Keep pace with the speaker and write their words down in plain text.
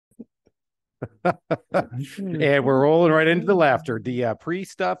And we're rolling right into the laughter. The pre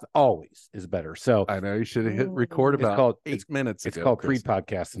stuff always is better. So I know you should have hit record it's about called 8 minutes it's ago. called Chris.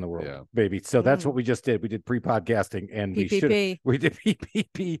 pre-podcast in the world, Yeah. baby. So that's what we just did. We did pre-podcasting, and PPP. we did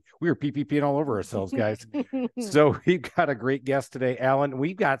PPP. We were PPPing all over ourselves, guys. So we've got a great guest today, Alan.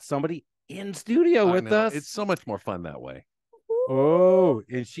 We've got somebody in studio with us. It's so much more fun that way. Oh,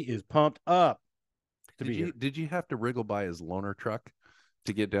 and she is pumped up to be here. Did you have to wriggle by his loaner truck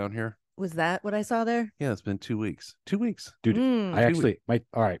to get down here? Was that what I saw there? Yeah, it's been 2 weeks. 2 weeks. Dude,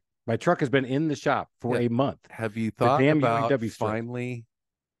 my truck has been in the shop for a month. Have you thought about UAW finally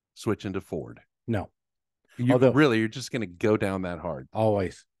switching to Ford? No. You're just going to go down that hard.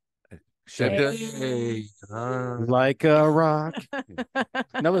 Always. Hey. Like a rock.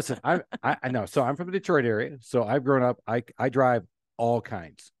 Now listen, I know. So I'm from the Detroit area. So I've grown up. I drive all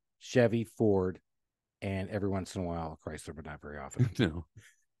kinds: Chevy, Ford, and every once in a while Chrysler, but not very often. No.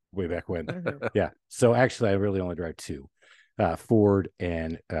 Way back when. Yeah. So actually, I really only drive two, Ford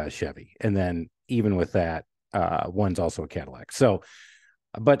and Chevy, and then even with that, one's also a Cadillac. So,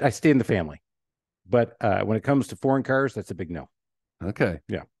 but I stay in the family. But when it comes to foreign cars, that's a big no. Okay.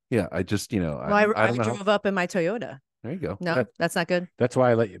 Yeah. Yeah. I just, Well, I drove up in my Toyota. There you go. No, that's not good. That's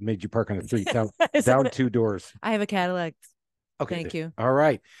why I made you park on the street down 2 doors. I have a Cadillac. Okay. Thank you. All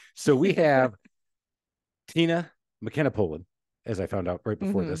right. So we have Tina McKenna Poland, as I found out right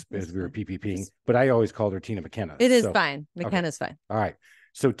before this, as we were PPPing, but I always called her Tina McKenna. It is fine. McKenna's fine. All right.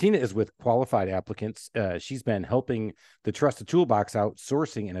 So Tina is with qualified applicants. She's been helping the Trusted Toolbox out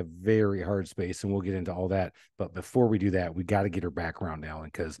sourcing in a very hard space, and we'll get into all that. But before we do that, we got to get her background, Alan,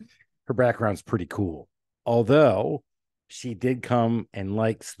 because her background's pretty cool. Although she did come and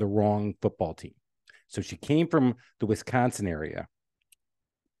likes the wrong football team. So she came from the Wisconsin area.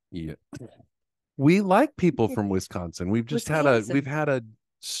 Yeah. We like people from Wisconsin. We've had a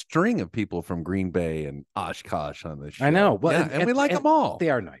string of people from Green Bay and Oshkosh on this show. I know. Well, yeah, and we like them all. They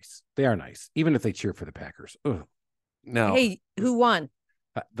are nice. They are nice, even if they cheer for the Packers. Ugh. No. Hey, who won?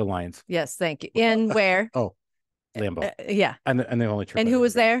 The Lions. Yes, thank you. And where? Oh, Lambeau. Yeah. And they only. And who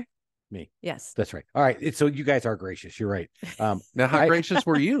was there? Me. Yes. That's right. All right. So you guys are gracious. You're right. Now, how gracious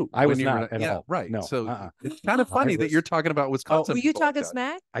were you? I was not at all. Right. No. So it's kind of funny that you're talking about Wisconsin. Were you talking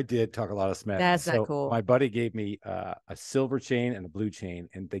smack? I did talk a lot of smack. That's not cool. My buddy gave me a silver chain and a blue chain,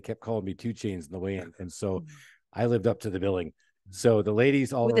 and they kept calling me 2 chains in the way in. And so I lived up to the billing. So the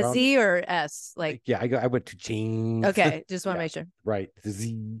ladies all with around a Z or S? Like, yeah, I went 2 chains. Okay. Just want to make sure. Right. The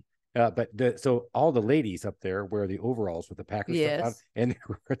Z. So all the ladies up there wear the overalls with the Packers stuff on, and there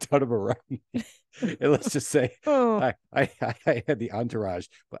were a ton of them around me. And let's just say I had the entourage.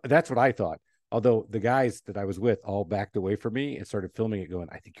 But that's what I thought. Although the guys that I was with all backed away from me and started filming it going,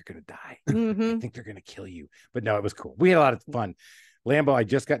 I think you're going to die. I think they're going to kill you. But no, it was cool. We had a lot of fun. Lambeau, I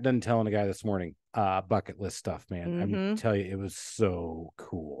just got done telling a guy this morning, bucket list stuff, man. I'm going to tell you, it was so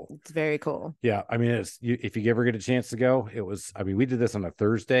cool. It's very cool. Yeah. I mean, if you ever get a chance to go, we did this on a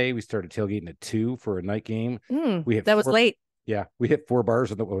Thursday. We started tailgating at 2 for a night game. Was late. Yeah. We hit 4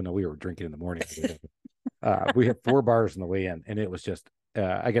 bars we were drinking in the morning. We hit 4 bars on the way in, and it was just,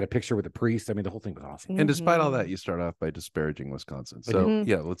 I got a picture with the priest. I mean, the whole thing was awesome. And despite all that, you start off by disparaging Wisconsin. So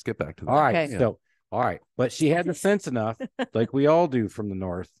yeah, let's get back to that. All right. Okay. So, all right. But she had the sense enough, like we all do from the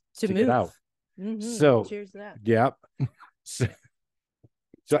North, to get out. So, cheers to that. Yep. So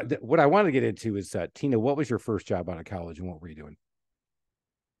what I want to get into is, Tina, what was your first job out of college and what were you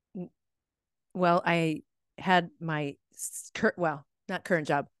doing? Well, I had my not current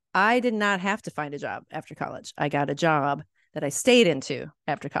job. I did not have to find a job after college. I got a job that I stayed into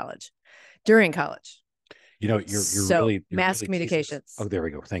after college, during college. You know, you're really mass communications. Oh, there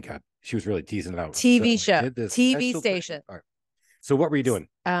we go. Thank God. She was really teasing it out. TV show, TV station. All right. So what were you doing?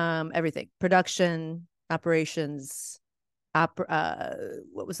 Everything, production, operations,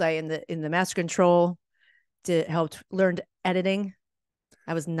 what was I in the master control? Helped learn editing.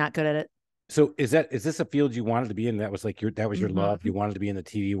 I was not good at it. So is this a field you wanted to be in? That was like your love. You wanted to be in the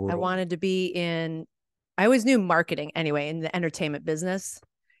TV world. I wanted to be in. I always knew marketing anyway, in the entertainment business,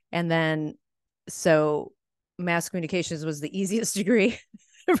 and then mass communications was the easiest degree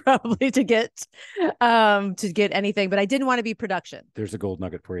probably to get anything, but I didn't want to be production. There's a gold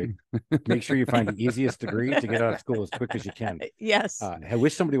nugget for you. Make sure you find the easiest degree to get out of school as quick as you can. Yes. I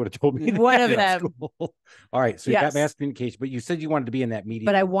wish somebody would have told me one of them. All right. So you got mass communication, but you said you wanted to be in that media.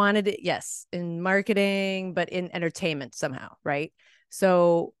 But I wanted it, yes, in marketing, but in entertainment somehow. Right.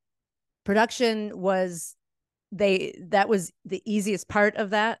 So production was that was the easiest part of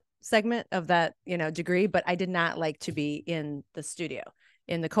that segment of that, degree, but I did not like to be in the studio.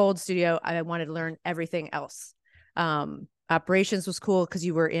 In the cold studio, I wanted to learn everything else. Operations was cool because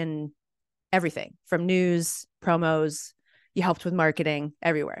you were in everything from news, promos, you helped with marketing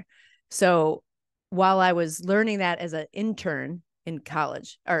everywhere. So while I was learning that as an intern in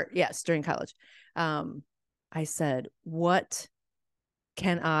college, during college, I said, what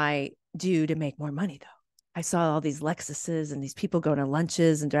can I do to make more money though? I saw all these Lexuses and these people going to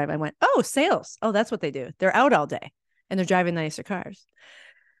lunches and drive. I went, oh, sales. Oh, that's what they do. They're out all day and they're driving nicer cars.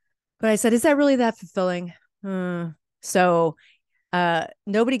 But I said, is that really that fulfilling? So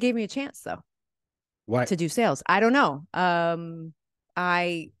nobody gave me a chance though. Why? To do sales. I don't know.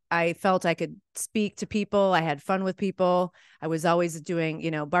 I felt I could speak to people. I had fun with people. I was always doing,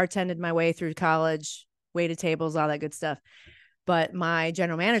 bartended my way through college, waited tables, all that good stuff. But my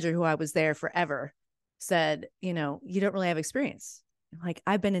general manager, who I was there forever, said, you don't really have experience. Like,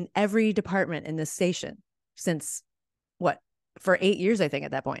 I've been in every department in this station since for 8 years, I think,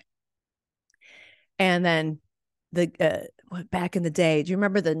 at that point. And then back in the day, do you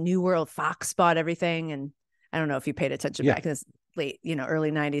remember the New World Fox bought everything? And I don't know if you paid attention back in this late,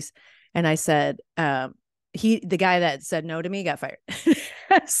 early 90s. And I said, the guy that said no to me got fired.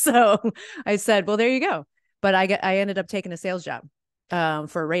 So I said, well, there you go. But I ended up taking a sales job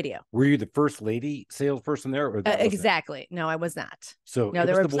for radio. Were you the first lady salesperson there? Or exactly. No, I was not. So no,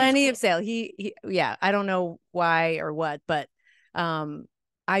 there were plenty of sales. I don't know why or what, but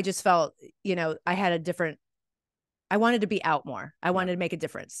I just felt, I had a different, I wanted to be out more. I wanted to make a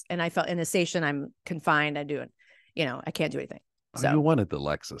difference. And I felt in a station, I'm confined. I can't do anything. So you wanted the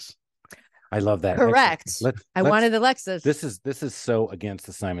Lexus. I love that. Correct. I wanted the Lexus. This is so against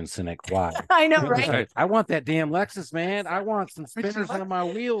the Simon Sonneck. Why? I know, right? I want that damn Lexus, man. I want some spinners on my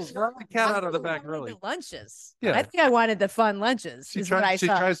wheels. Run the cat out of the bag, really. The lunches. Yeah. I think I wanted the fun lunches. She tries to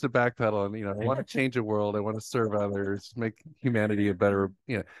backpedal and, I want to change the world. I want to serve others, make humanity a better,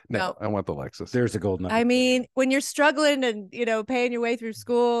 No, I want the Lexus. There's a gold nugget. I mean, when you're struggling and, paying your way through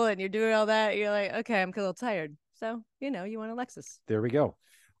school and you're doing all that, you're like, okay, I'm a little tired. So, you want a Lexus. There we go.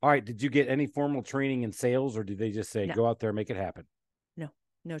 All right. Did you get any formal training in sales, or did they just say, go out there, make it happen?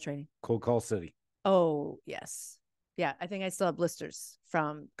 No training. Cold call city. Oh, yes. Yeah. I think I still have blisters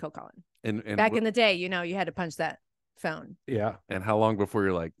from cold calling. And back in the day, you had to punch that phone. Yeah. And how long before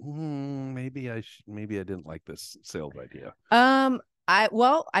you're like, maybe I didn't like this sales idea?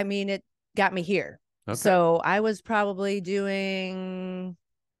 It got me here. Okay. So I was probably doing,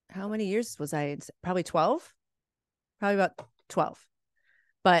 how many years was I? Probably 12. Probably about 12.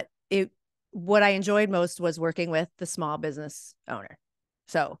 But what I enjoyed most was working with the small business owner.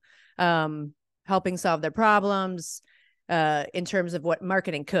 So helping solve their problems in terms of what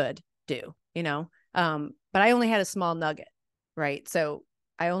marketing could do, but I only had a small nugget, right? So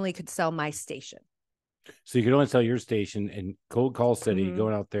I only could sell my station. So you could only sell your station in cold call city,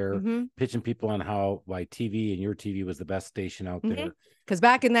 going out there, pitching people on why TV and your TV was the best station out there. Because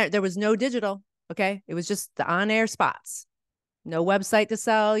back in there was no digital. Okay. It was just the on-air spots, no website to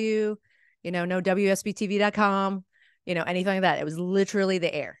sell you, no WSBTV.com, anything like that. It was literally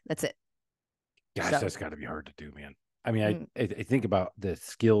the air. That's it. Gosh, that's got to be hard to do, man. I mean, I think about the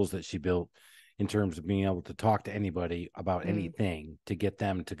skills that she built in terms of being able to talk to anybody about anything to get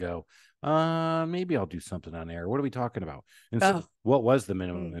them to go, maybe I'll do something on air. What are we talking about? And so what was the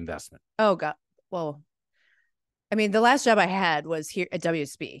minimum investment? Oh, God. Well, I mean, the last job I had was here at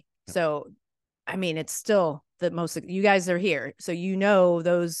WSB. So, I mean, it's still the most, you guys are here. So,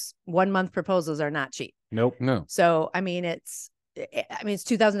 those 1 month proposals are not cheap. Nope. No. So, it's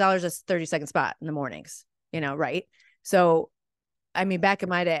 $2,000 a 30-second spot in the mornings, right? So, back in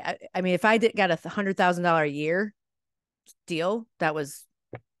my day, if I got $100,000 a year deal, that was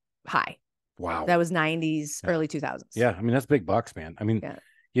high. Wow. That was 90s, early 2000s. Yeah. That's big bucks, man.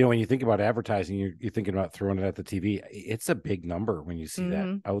 When you think about advertising, you're thinking about throwing it at the TV. It's a big number when you see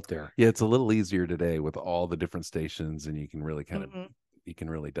that out there. Yeah. It's a little easier today with all the different stations, and you can really kind of, you can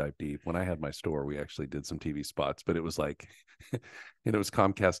really dive deep. When I had my store, we actually did some TV spots, but it was like, it was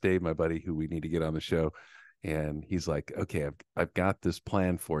Comcast Dave, my buddy, who we need to get on the show. And he's like, okay, I've got this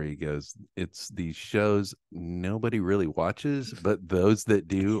plan for you. He goes, it's these shows nobody really watches, but those that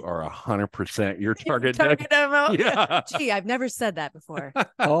do are 100% your target demo. Yeah. Gee, I've never said that before.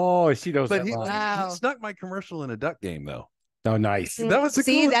 Oh, she knows. But he snuck my commercial in a duck game, though. Oh, nice. That was that's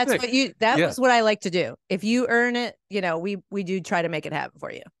thing. Was what I like to do. If you earn it, we do try to make it happen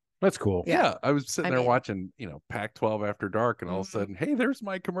for you. That's cool. Yeah. I was sitting there watching, Pac-12 after dark, and all of a sudden, hey, there's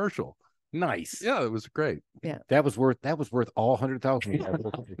my commercial. Nice. Yeah, it was great. Yeah. That was worth all 100,000.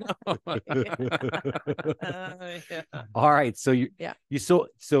 All right. So you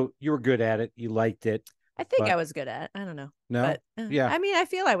were good at it. You liked it. I think I was good at it. I don't know. No. But, I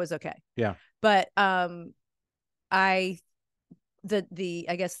feel I was okay. Yeah. But I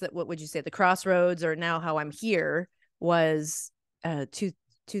I guess that, what would you say? The crossroads, or now how I'm here, was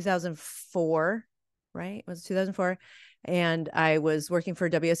 2004, right? It was 2004. And I was working for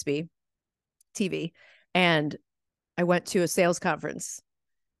WSB TV, and I went to a sales conference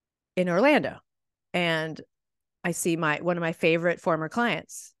in Orlando, and I see one of my favorite former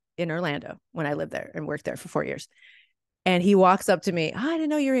clients in Orlando when I lived there and worked there for 4 years. And he walks up to me. Oh, I didn't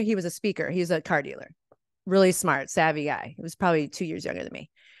know you were. He was a speaker. He was a car dealer, really smart, savvy guy. He was probably 2 years younger than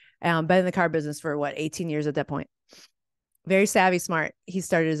me. Been in the car business for 18 years at that point. Very savvy, smart. He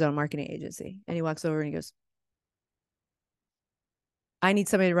started his own marketing agency, and he walks over and he goes, I need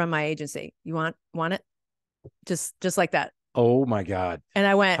somebody to run my agency. You want it? Just like that. Oh my God. And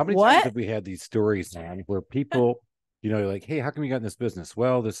I went, how many times have we had these stories, man, where people, like, hey, how come you got in this business?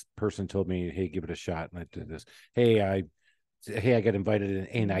 Well, this person told me, hey, give it a shot. And I did this. Hey, I got invited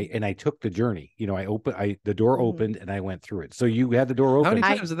in, and I took the journey. The door opened and I went through it. So you had the door open. How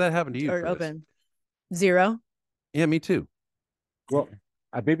many times did that happen to you? Or open? 0. Yeah, me too. Well,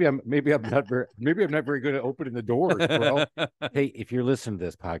 maybe I'm not very good at opening the doors, bro. Hey, if you're listening to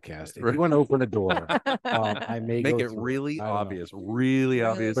this podcast, if you want to open a door, I may make it really obvious, really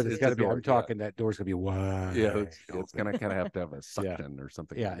obvious. But it's got to be. I'm talking that door's gonna be wide. Yeah, it's gonna kind of have to have a suction or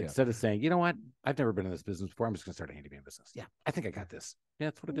something. Yeah, instead of saying, you know what, I've never been in this business before, I'm just gonna start a handyman business. Yeah, I think I got this. Yeah,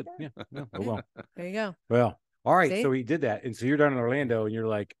 that's what I did. Yeah. Oh, well. There you go. Well, all right. See? So he did that, and so you're down in Orlando, and you're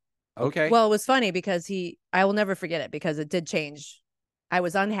like, okay. Well, it was funny because I will never forget it, because it did change. I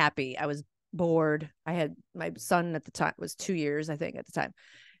was unhappy. I was bored. I had my son at the time, was 2 years, I think, at the time.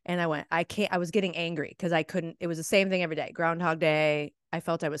 And I went, I was getting angry because I couldn't, it was the same thing every day. Groundhog Day. I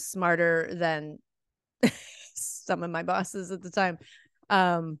felt I was smarter than some of my bosses at the time.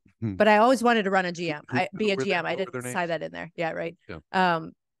 But I always wanted to run a GM. Be a GM. I didn't tie that in there. Yeah. Right. Yeah.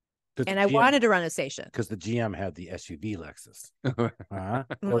 And I wanted to run a station. Because the GM had the SUV Lexus. Or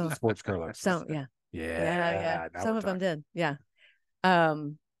the sports car Lexus. So, yeah. Yeah. Some of them did. Yeah.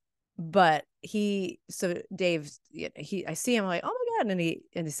 But Dave, I see him, I'm like, oh my God. And he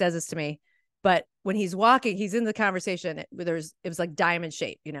says this to me, but when he's walking, he's in the conversation. It was like diamond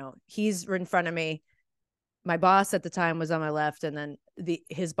shape, he's in front of me. My boss at the time was on my left, and then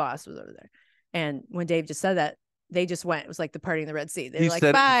his boss was over there. And when Dave just said that, they just went, it was like the party in the Red Sea. They were like,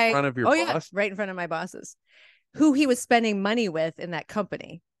 bye. In front of your boss? Yeah, right in front of my bosses, who he was spending money with in that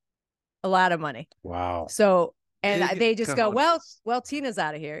company. A lot of money. Wow. So, and they just go, well, Tina's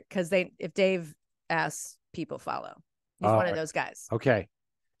out of here, because if Dave asks, people follow. He's one of those guys. Okay.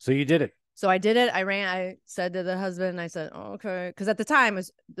 So you did it. So I did it. I said to the husband, I said, oh, okay. Because at the time, it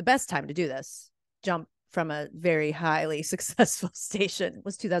was the best time to do this. Jump from a very highly successful station. It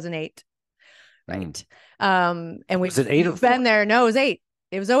was 2008. Right. And was it 8 or 4? Been there. No, it was 8.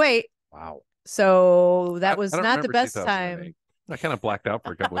 It was 08. Wow. So that was not the best time. I kind of blacked out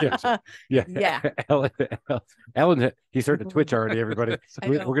for a couple of years. Yeah. Alan, he's starting to twitch already, everybody.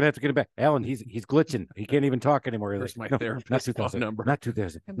 We're going to have to get him back. Alan, he's glitching. He can't even talk anymore. Where's my therapist phone number? Not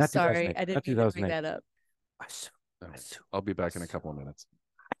 2000. I'm not sorry. I didn't mean to bring that up. I'll be back in a couple of minutes.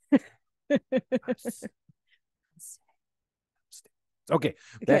 Okay.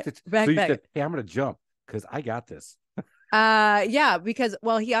 Back. So you said, hey, I'm going to jump because I got this. Yeah, because,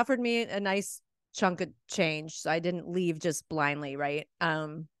 he offered me a nice chunk of change, so I didn't leave just blindly, right?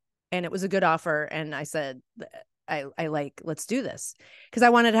 And it was a good offer, and I said, I let's do this, because I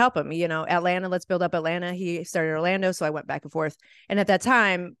wanted to help him. Atlanta, let's build up Atlanta. He started Orlando, so I went back and forth. And at that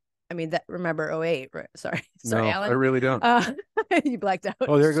time, remember 08, right? Sorry, no, Alan. I really don't. You blacked out.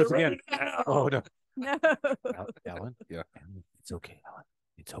 Oh, there it goes again. Oh no. Alan, yeah, it's okay, Alan.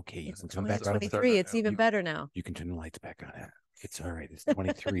 It's okay. You It's can come back on. 23. It's even better now. You can turn the lights back on. It's all right. It's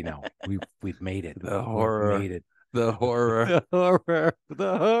 23 now. We've made it. The horror. We've made it. The horror. The horror.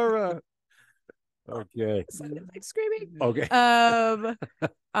 The horror. Okay. Like screaming. Okay. And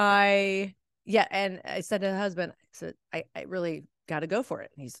I said to the husband, I said, I really got to go for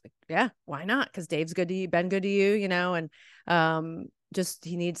it. And he's like, yeah, why not? Because Dave's good to you, been good to you, and just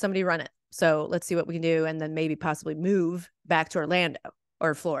he needs somebody to run it. So let's see what we can do, and then maybe possibly move back to Orlando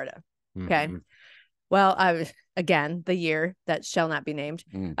or Florida. Okay. Mm-hmm. Well, again, the year that shall not be named.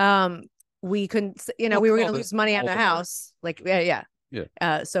 We couldn't, we were going to lose money on the house. Like, yeah.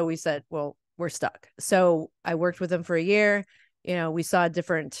 So we said, well, we're stuck. So I worked with them for a year. We saw a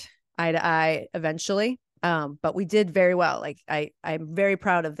different eye to eye eventually. But we did very well. Like I'm very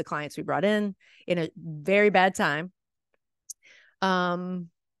proud of the clients we brought in a very bad time. And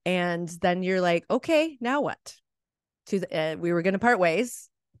then you're like, okay, now what? We were going to part ways.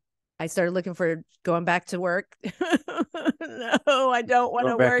 I started looking for going back to work. No, I don't want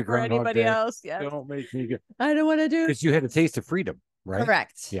to work for anybody else. Yeah. Don't make me go. I don't want to do, because you had a taste of freedom, right?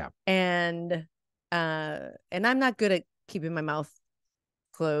 Correct. Yeah. And I'm not good at keeping my mouth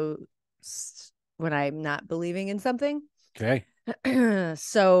closed when I'm not believing in something. Okay.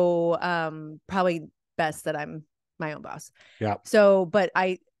 So probably best that I'm my own boss. Yeah. So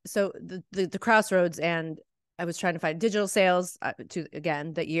the crossroads, and I was trying to find digital sales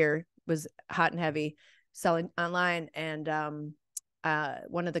that year was hot and heavy selling online. And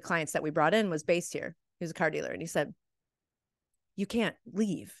one of the clients that we brought in was based here. He was a car dealer, and he said, you can't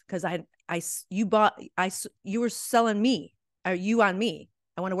leave because you were selling me, or you on me.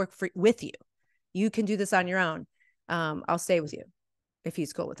 I want to work with you. You can do this on your own. I'll stay with you if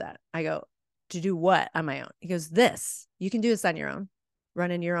he's cool with that. I go, to do what on my own? He goes, you can do this on your own,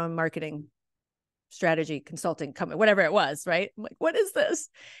 running your own marketing strategy, consulting company, whatever it was. Right. I'm like, what is this?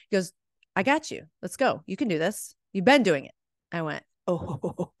 He goes, I got you. Let's go. You can do this. You've been doing it. I went,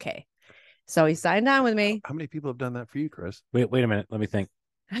 oh, okay. So he signed on with me. How many people have done that for you, Chris? Wait a minute. Let me think.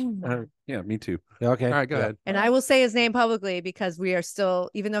 Yeah, me too. Okay. All right, go ahead. And I will say his name publicly because we are still,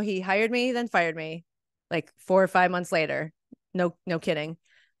 even though he hired me, then fired me like 4 or 5 months later. No kidding.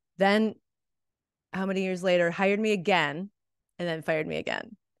 Then how many years later, hired me again and then fired me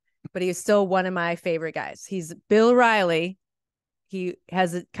again. But he is still one of my favorite guys. He's Bill Riley. He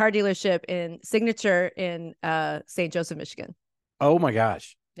has a car dealership in Signature in St. Joseph, Michigan. Oh my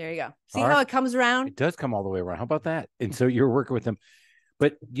gosh. There you go. See how it comes around? It does come all the way around. How about that? And so you were working with him,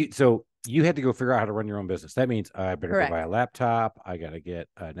 but you had to go figure out how to run your own business. That means I better go buy a laptop. I got to get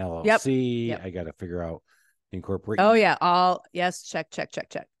an LLC. Yep. I got to figure out incorporate. Oh yeah. Yes. Check.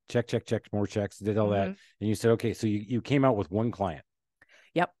 Check. More checks. Did all that. And you said, okay, so you came out with one client.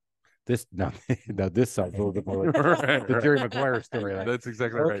 Yep. This sounds a little bit more like the Jerry Maguire story. Like, that's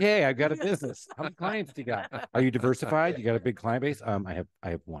exactly right. Okay, I've got a business. How many clients do you got? Are you diversified? You got a big client base? I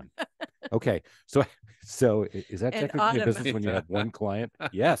have one. Okay, so is that technically a business when you have one client?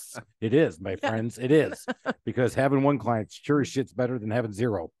 Yes, it is, my friends. It is, because having one client sure as shit's better than having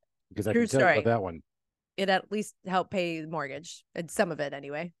zero. Because I can tell you about that one. It at least helped pay the mortgage, and some of it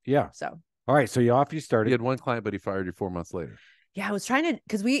anyway. Yeah. So all right, so you started. You had one client, but he fired you 4 months later. Yeah, I was trying to,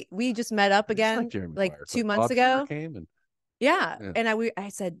 because we just met up again like 2 months ago. And I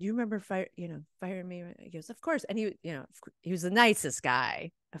said, you remember firing me? He goes, of course. And he was the nicest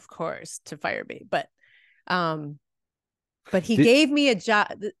guy, of course, to fire me. But he gave me a job.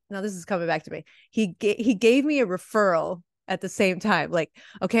 Now this is coming back to me. He gave me a referral at the same time. Like,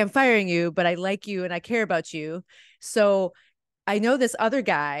 okay, I'm firing you, but I like you and I care about you. So I know this other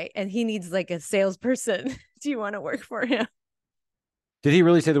guy and he needs like a salesperson. Do you want to work for him? Did he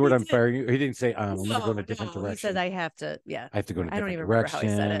really say the word "I'm firing you"? He didn't say I'm going to go in a different direction. He said I have to. Yeah, I have to go in a different direction. Remember how he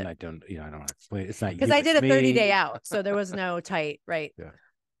said it. I don't explain. It's not because I did a 30-day out, so there was no tight right. Yeah.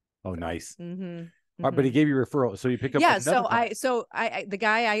 Oh, nice. Mm-hmm. But he gave you a referral, so you pick up. Yeah. So the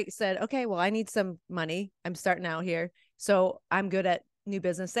guy, I said, okay, well, I need some money. I'm starting out here, so I'm good at new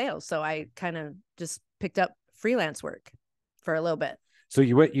business sales. So I kind of just picked up freelance work for a little bit. So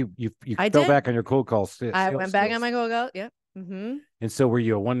you fell back on your cold calls. I went back on my cold call. Yep. Mm-hmm. And so were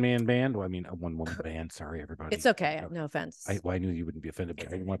you a one-man band? Well, I mean, a one-woman band. Sorry, everybody. It's okay. No offense. I knew you wouldn't be offended, but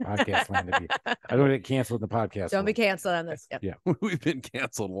I didn't want podcast land to be. I don't get canceled in the podcast. Don't be canceled on this. Yep. Yeah, we've been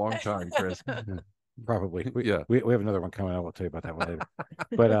canceled a long time, Chris. Probably. We have another one coming out. We'll tell you about that one later.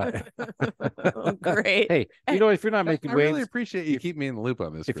 But great. Hey, if you're not making waves, I really appreciate you keep me in the loop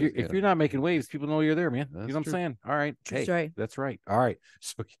on this. If you're not making waves, people know you're there, man. That's you know what I'm saying? All right. That's right. That's right. All right.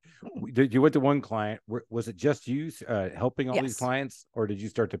 So you went to one client. Was it just you helping all these clients, or did you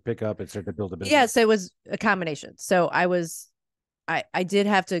start to pick up and start to build a business? Yes, it was a combination. So I did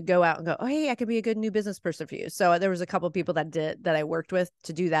have to go out and go, oh, hey, I could be a good new business person for you. So there was a couple of people that I worked with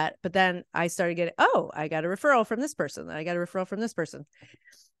to do that. But then I started getting, I got a referral from this person. I got a referral from this person.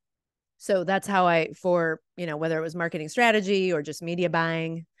 So that's how whether it was marketing strategy or just media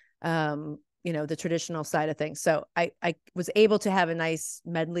buying, the traditional side of things. So I was able to have a nice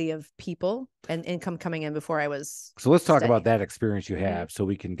medley of people and income coming in before I was. So let's talk about that experience you have so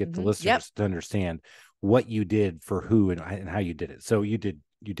we can get the listeners to understand what you did for who and how you did it. So you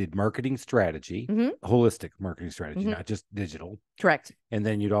did marketing strategy, holistic marketing strategy, not just digital. Correct. And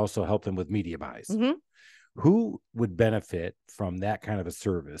then you'd also help them with media buys. Who would benefit from that kind of a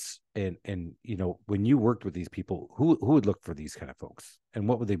service? And when you worked with these people, who would look for these kind of folks, and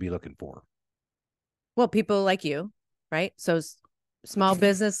what would they be looking for? Well, people like you, right? So small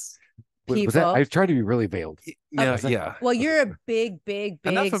business people. I tried to be really veiled. Yeah. Well, you're a big.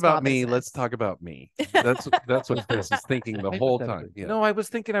 Enough about me. Business. Let's talk about me. That's what Chris is thinking the whole time. Yeah. No, I was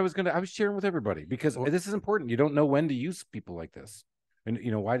thinking I was sharing with everybody because this is important. You don't know when to use people like this, and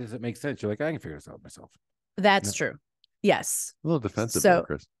why does it make sense? You're like, I can figure this out myself. That's true. Yes. A little defensive, there,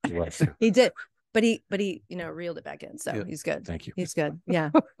 Chris. He did. But he reeled it back in. So he's good. Thank you. He's good. Yeah.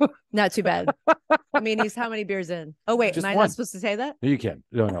 Not too bad. I mean, he's how many beers in? Oh, wait. Am I not supposed to say that? No, you can.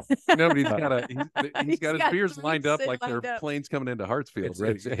 No. No, but he's got his beers lined up like they're planes coming into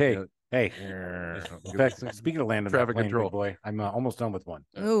Hartsfield. Hey. In fact, speaking of land traffic control, boy, I'm almost done with one.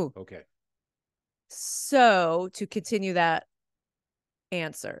 Ooh. Okay. So to continue that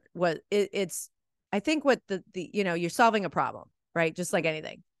answer, I think what the you're solving a problem, right? Just like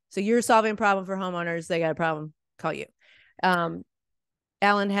anything. So you're solving a problem for homeowners. They got a problem. Call you.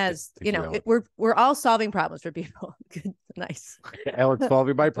 Alan has, we're all solving problems for people. Good, nice. Alan's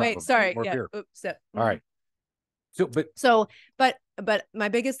solving my problem. Wait, sorry. Yeah. Oops, all right. But my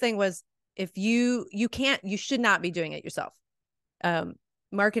biggest thing was if you should not be doing it yourself.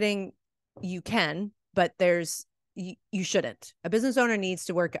 Marketing, you can, but you shouldn't. A business owner needs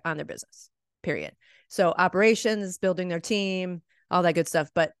to work on their business, period. So operations, building their team, all that good stuff.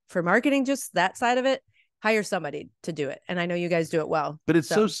 But for marketing, just that side of it, hire somebody to do it. And I know you guys do it well. But it's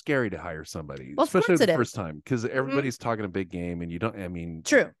so scary to hire somebody, especially the first time, because everybody's talking a big game and you don't,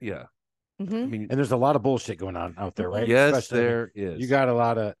 true. Yeah. Mm-hmm. And there's a lot of bullshit going on out there, right? Yes, especially, there is. You got a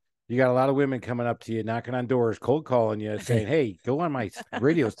lot of women coming up to you, knocking on doors, cold calling you, saying, "Hey, go on my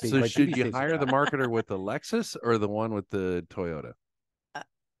radio station." So should you hire the marketer with the Lexus or the one with the Toyota?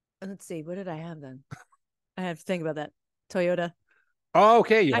 Let's see. What did I have then? I have to think about that. Toyota. Oh,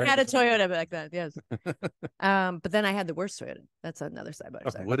 okay. I had a Toyota back then. Yes. But then I had the worst Toyota. That's another side by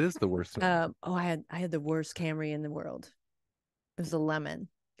side. What is the worst? I had the worst Camry in the world. It was a lemon.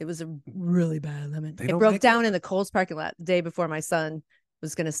 It was a really bad lemon. It broke down in the Kohl's parking lot the day before my son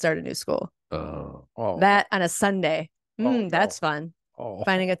was going to start a new school. Oh, that on a Sunday. That's fun.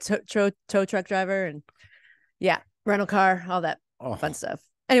 Finding a tow truck driver and rental car, all that fun stuff.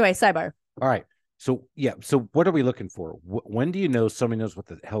 Anyway, sidebar. All right. So what are we looking for? When do you know somebody knows what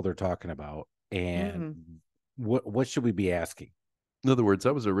the hell they're talking about, and what should we be asking? In other words,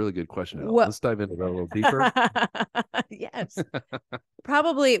 that was a really good question. Let's dive into that a little deeper. Yes,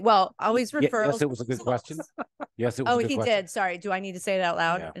 probably. Well, always referrals. Yes, it was a good question. Yes, it was. Oh, he did. Sorry. Do I need to say it out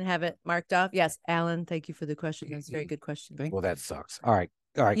loud and have it marked off? Yes, Alan. Thank you for the question. That's a very good question. Well, that sucks. All right.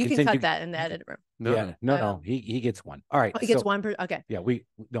 You can cut that in the edit room. No. He gets one. All right. He gets one per. Okay. Yeah. We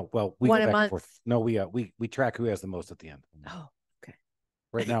one a month. No, we track who has the most at the end. Oh, okay.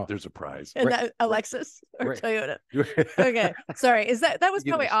 Right now, there's a prize. And that Alexis or Toyota. Okay. Sorry. Is that was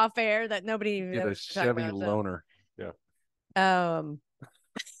probably off air that nobody even a Chevy loaner. Yeah.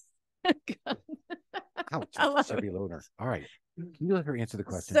 Ouch, Chevy loaner. All right. Can you let her answer the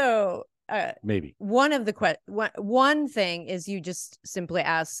question? So maybe one of the one thing is you just simply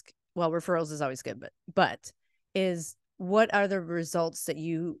ask. Well, referrals is always good, but is what are the results that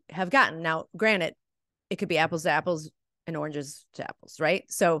you have gotten? Now, granted, it could be apples to apples and oranges to apples, right?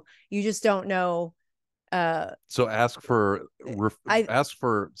 So you just don't know. So ask for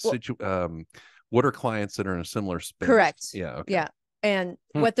what are clients that are in a similar space? Correct. Yeah. Okay. Yeah. And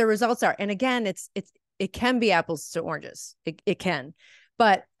what the results are. And again, it can be apples to oranges. It can.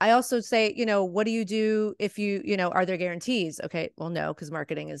 But I also say, what do you do if are there guarantees? Okay. Well, no, because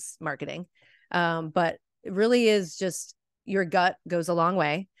marketing is marketing. But it really is just your gut goes a long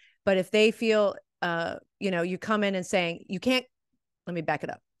way. But if they feel, you come in and saying you can't, let me back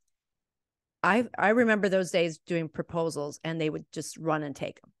it up. I remember those days doing proposals and they would just run and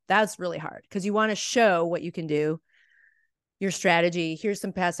take them. That's really hard because you want to show what you can do, your strategy. Here's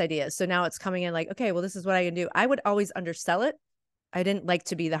some past ideas. So now it's coming in like, okay, well, this is what I can do. I would always undersell it. I didn't like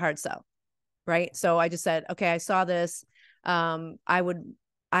to be the hard sell. Right. So I just said, okay, I saw this. I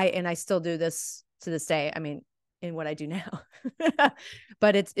still do this to this day. I mean, in what I do now,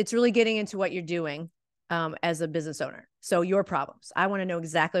 but it's really getting into what you're doing as a business owner. So your problems, I want to know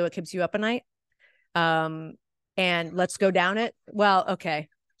exactly what keeps you up at night. And let's go down it. Well, okay.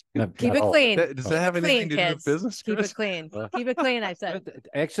 Keep it clean. Does that have anything to do with business? Keep it clean. Keep it clean. I said.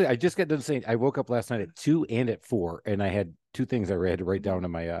 Actually, I just got done saying I woke up last night at 2 and at 4, and I had 2 things I had to write down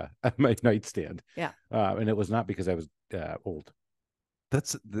on my my nightstand. Yeah. And it was not because I was old.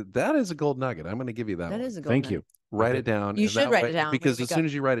 That is a gold nugget. I'm going to give you that. That is a gold Thank nugget. you. Write it down. You should write it down because as soon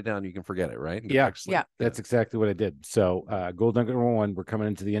as you write it down, you can forget it, right? Yeah. That's exactly what I did. So gold nugget number 1, we're coming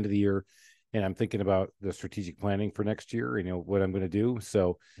into the end of the year, and I'm thinking about the strategic planning for next year, what I'm going to do.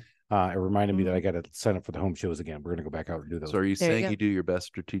 So It reminded me that I got to sign up for the home shows again. We're going to go back out and do those. So are you saying you do your best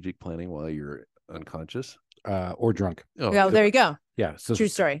strategic planning while you're unconscious? Or drunk? Oh, there you go. Yeah. So true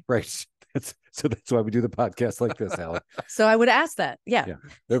story. Right. So that's why we do the podcast like this, Alec. So I would ask that. Yeah.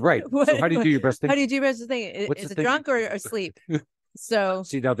 Right. So how do you do your best thing? How do you do your best thing? Is it drunk or asleep? So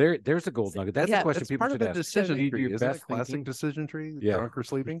see, now there's a gold nugget. That's the question people should ask. Decision tree. Do your best classic decision tree? Drunk or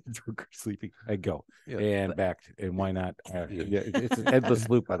sleeping? Drunk or sleeping. I go and back. And why not? It's an endless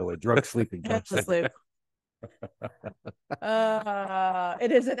loop, by the way. Drunk sleeping. Endless loop.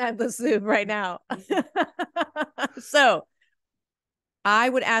 It is an endless loop right now. So I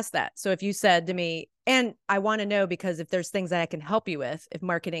would ask that. So if you said to me, and I want to know, because if there's things that I can help you with, if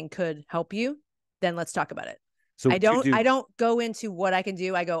marketing could help you, then let's talk about it. So I don't go into what I can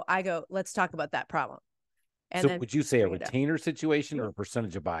do. I go, let's talk about that problem. And so would you say a retainer situation or a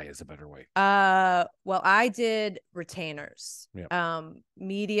percentage of buy is a better way? Well, I did retainers.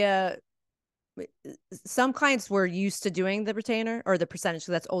 Media. Some clients were used to doing the retainer or the percentage.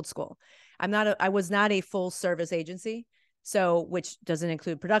 So that's old school. I was not a full service agency. So, which doesn't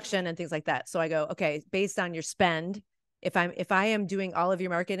include production and things like that. So I go, okay, based on your spend, if I am doing all of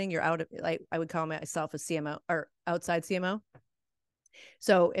your marketing, you're out of, like, I would call myself a CMO or outside CMO.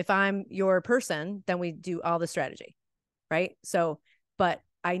 So if I'm your person, then we do all the strategy, right? So, but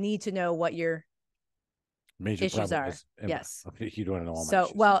I need to know what your major issues are. Yes. You don't know all my so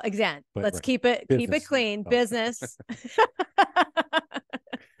issues. Well, again, let's keep it clean. Business.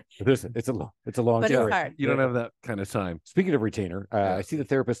 It's a long story. You don't have that kind of time. Speaking of retainer, I see the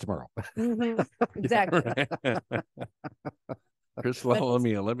therapist tomorrow. Exactly. Chris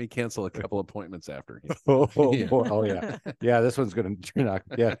Lalvani, let me cancel a couple appointments after. Yeah. This one's going to turn out.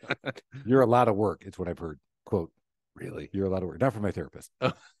 Yeah, you're a lot of work. It's what I've heard. Quote. Really? You're a lot of work. Not for my therapist.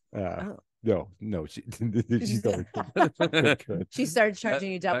 No. She started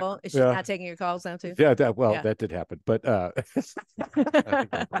charging you double. Is she not taking your calls now too? Yeah, that did happen. But I think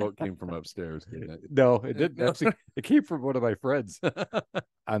the quote came from upstairs. No, it didn't. Actually, it came from one of my friends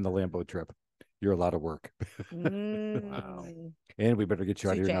on the Lambo trip. You're a lot of work. Wow. And we better get you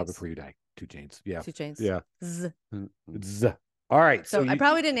out of here now before you die. 2 chains. Yeah. 2 chains. Yeah. Z. All right. So I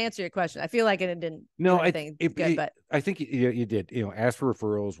probably didn't answer your question. I feel like it didn't. No, but I think you did. Ask for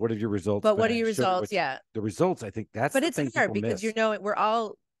referrals. What are your results? But what are your results? The results. I think that's. But it's hard because we're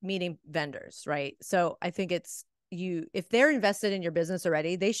all meeting vendors, right? So I think it's if they're invested in your business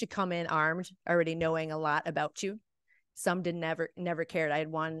already, they should come in armed, already knowing a lot about you. Some never cared. I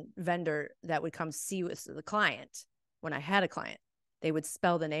had one vendor that would come see with the client when I had a client. They would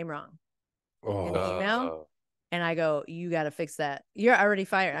spell the name wrong in the email. And I go, you got to fix that. You're already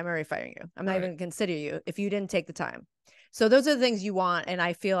fired. I'm already firing you. I'm not even going to consider you if you didn't take the time. So those are the things you want. And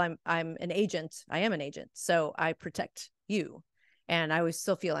I feel I'm an agent. I am an agent. So I protect you. And I always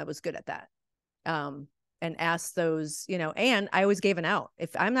still feel I was good at that. And ask those, and I always gave an out.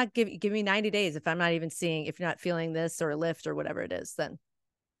 If I'm not give me 90 days. If I'm not even seeing, if you're not feeling this or a lift or whatever it is, then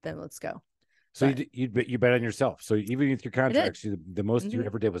let's go. So you bet on yourself. So even with your contracts, the most you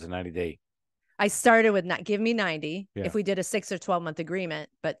ever did was a 90-day. I started with give me 90 if we did a 6 or 12 month agreement,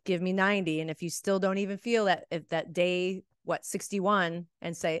 but give me 90. And if you still don't even feel that, if that day, 61,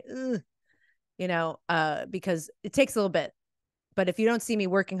 and say, because it takes a little bit, but if you don't see me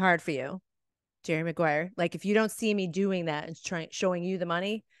working hard for you, Jerry Maguire, like if you don't see me doing that and showing you the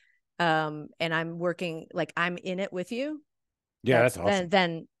money, and I'm working, like I'm in it with you. Yeah. That's awesome.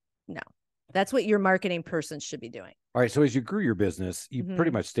 Then no, that's what your marketing person should be doing. All right. So as you grew your business, you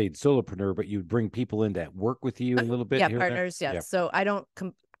pretty much stayed solopreneur, but you'd bring people in that work with you a little bit. Yeah. Partners. Yeah. So I don't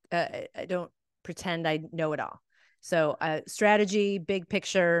pretend I know it all. So strategy, big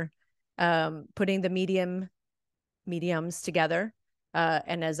picture, putting the mediums together.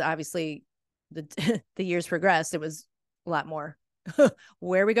 And as obviously the years progressed, it was a lot more.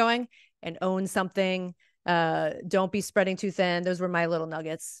 Where are we going? And own something. Don't be spreading too thin. Those were my little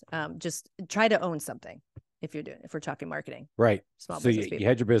nuggets. Just try to own something if we're talking marketing. Right. So you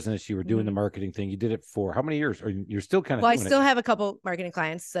had your business, you were doing the marketing thing. You did it for how many years? Or you're still kind of I still have a couple marketing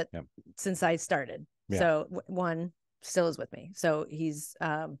clients that since I started. Yeah. So one still is with me. So he's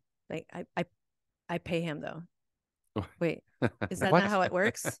I pay him though. Wait, is that not how it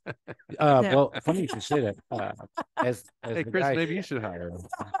works? Well, funny you should say that. As hey, Chris, maybe you should hire him.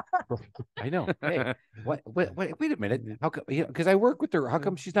 I know. Hey, wait a minute. How come? Because I work with her. How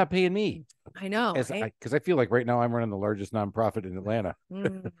come she's not paying me? I know. Because I feel like right now I'm running the largest nonprofit in Atlanta.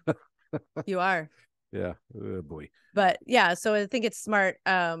 You are. Yeah. Oh, boy. But yeah, so I think it's smart.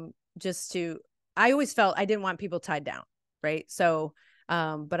 I always felt I didn't want people tied down, right? So,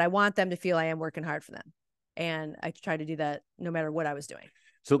 but I want them to feel I am working hard for them. And I try to do that no matter what I was doing.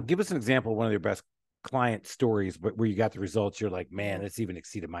 So give us an example of one of your best client stories, but where you got the results. You're like, man, it's even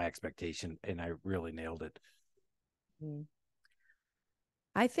exceeded my expectation, and I really nailed it.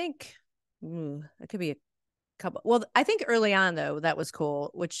 I think it could be a couple. Well, I think early on though, that was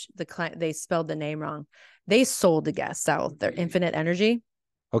cool, which the client, they spelled the name wrong. They sold to Gas South, their Infinite Energy.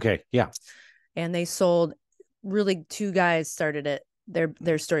 Okay. Yeah. And they sold, really, two guys started it.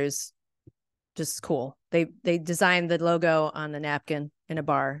 Their story is just cool. They designed the logo on the napkin in a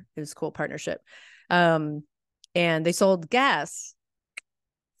bar. It was a cool partnership. And they sold gas,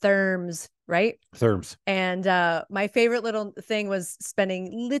 therms, right? Therms. And my favorite little thing was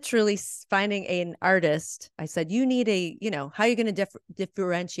literally finding an artist. I said, you need how are you going to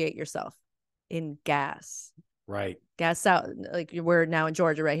differentiate yourself in gas? Right. Gas South, like we're now in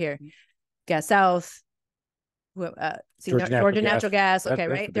Georgia right here. Gas South, Georgia Natural Gas. Okay,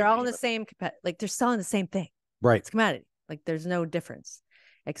 right? They're all in the same, like they're selling the same thing. Right. It's commodity. Like there's no difference,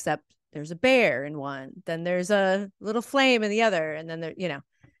 except there's a bear in one, then there's a little flame in the other, and then there,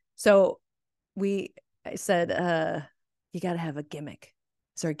 So I said, you got to have a gimmick.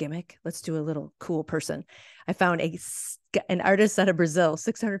 Is there a gimmick? Let's do a little cool person. I found an artist out of Brazil,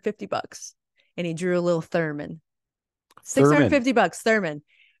 $650, and he drew a little Thurman. $650 Thurman,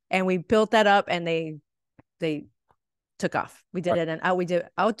 and we built that up, and they took off. We did it, and we did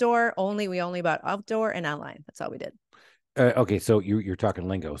outdoor only. We only bought outdoor and online. That's all we did. Okay, so you're talking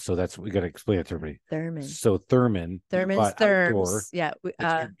lingo, so we got to explain it to everybody. Thurman. So Thurman's therms. Yeah,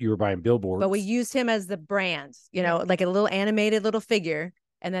 you were buying billboards, but we used him as the brand. Like a little animated little figure,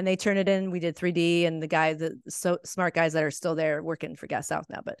 and then they turn it in. We did 3D, and the so smart guys that are still there working for Gas South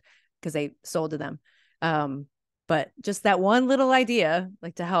now, but because they sold to them. But just that one little idea,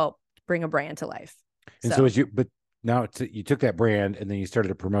 like to help bring a brand to life. And so now you took that brand and then you started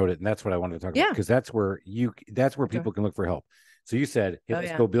to promote it, and that's what I wanted to talk about, because that's where people can look for help. So you said, hey,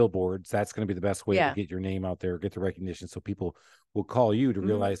 let's go billboards. That's going to be the best way to get your name out there, get the recognition, so people will call you to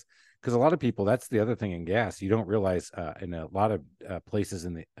realize. Because a lot of people, that's the other thing in gas, you don't realize in a lot of places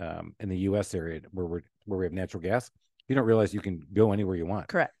in the U.S. area where we have natural gas, you don't realize you can go anywhere you want.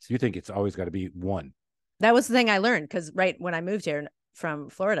 Correct. So you think it's always got to be one. That was the thing I learned, because when I moved here from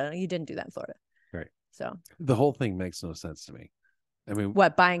Florida, you didn't do that in Florida. Right. So the whole thing makes no sense to me. I mean,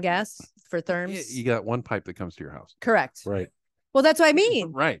 what, buying gas for therms? You got one pipe that comes to your house. Correct. Right. Well, that's what I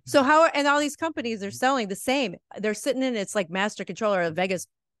mean. Right. So and all these companies, they're selling the same. They're sitting in, it's like master controller of Vegas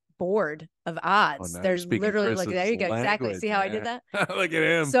board of odds. There's literally like, there you go. Exactly. See how I did that? Look at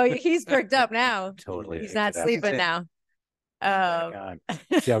him. So he's perked up now. Totally. He's not sleeping now.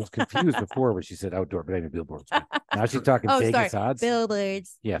 See, I was confused before when she said outdoor, but I mean billboards. Now she's talking Vegas odds.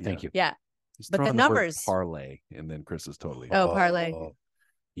 Billboards. Yeah, thank you. Yeah. He's but the numbers parlay, and then Chris is totally parlay.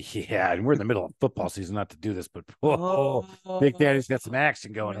 Yeah, and we're in the middle of football season, not to do this, but Big Daddy's got some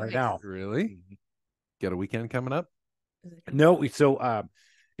action going right now. Really? Got a weekend coming up? No, so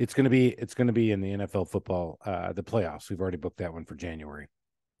it's gonna be in the NFL football, the playoffs. We've already booked that one for January.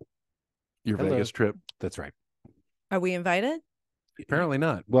 Your Vegas trip? That's right. Are we invited? Apparently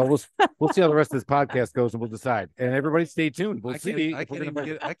not. Well, we'll see how the rest of this podcast goes, and we'll decide. And everybody, stay tuned. We'll see. I can't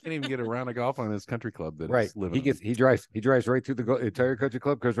even get a round of golf on this country club that right. Is living. He drives right through the entire country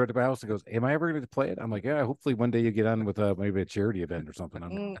club, goes right to my house, and goes, "Am I ever going to play it?" I'm like, "Yeah, hopefully one day you get on with maybe a charity event or something."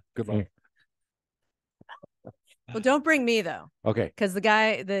 I'm like, good luck. Well, don't bring me though. Okay. Because the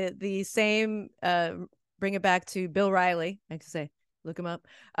guy, the same, bring it back to Bill Riley. I can say, look him up.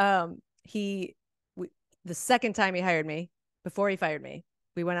 The second time he hired me, before he fired me,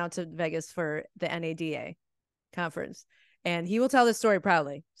 we went out to Vegas for the NADA conference, and he will tell this story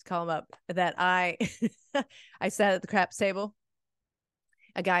proudly. Just call him up. That I sat at the craps table.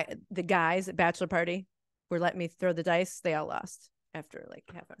 The guys at bachelor party were letting me throw the dice. They all lost after like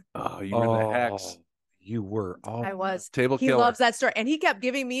half hour. Oh, you were the hex. You were all I was table he killer. Loves that story, and he kept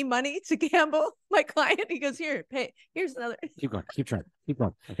giving me money to gamble. My client, he goes, "Here, pay. Here's another." Keep going. Keep trying. Keep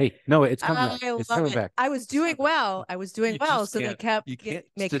going. Hey, no, it's coming back. It's coming back. I was doing well. So they kept. You can't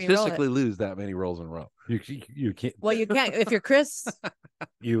statistically lose that many rolls in a row. You can't. Well, you can't if you're Chris.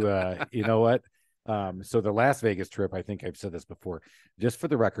 You know what? So the Las Vegas trip, I think I've said this before. Just for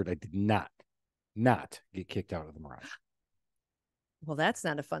the record, I did not get kicked out of the Mirage. Well, that's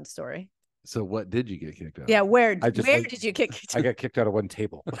not a fun story. So what did you get kicked out? Yeah, where did you get kicked out? I got kicked out of one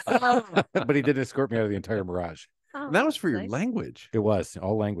table. But he didn't escort me out of the entire Mirage. Oh, and that was for nice. your language. It was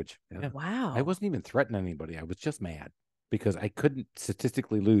all language. Yeah. Wow. I wasn't even threatening anybody. I was just mad because I couldn't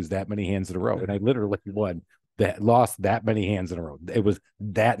statistically lose that many hands in a row. And I literally lost that many hands in a row. It was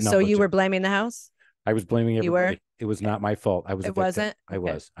that number. So you were blaming the house? I was blaming everybody. were? It was not my fault. I was. It wasn't. I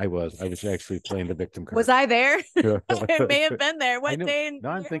was actually playing the victim card. Was I there? I may have been there. What day?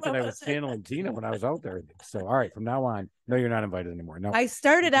 Now I'm thinking I was channeling Tina when I was out there. So all right, from now on, no, you're not invited anymore. No, I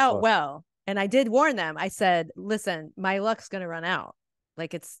started out well, and I did warn them. I said, "Listen, my luck's gonna run out.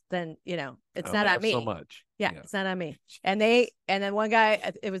 Like it's then, it's not on me. So much. Yeah, it's not on me." And then one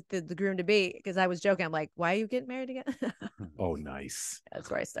guy, it was the groom to be, because I was joking. I'm like, "Why are you getting married again?" Oh, nice. That's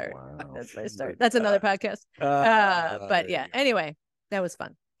where I start. Wow. That's where I start. That's another podcast. But yeah. Anyway, that was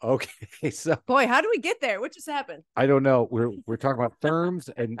fun. Okay, so boy, how do we get there? What just happened? I don't know. We're talking about therms,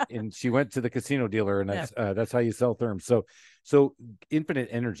 and she went to the casino dealer, and that's how you sell therms. So Infinite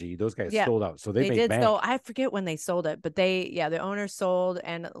Energy, those guys sold out. So they made did. So I forget when they sold it, but the owner sold,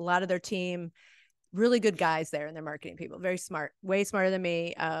 and a lot of their team, really good guys there, and their marketing people, very smart, way smarter than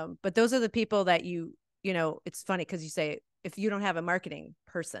me. But those are the people that it's funny because you say if you don't have a marketing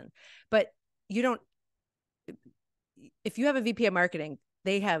person, but you don't. If you have a VP of marketing,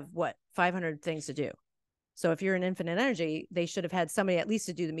 they have 500 things to do. So if you're in Infinite Energy, they should have had somebody at least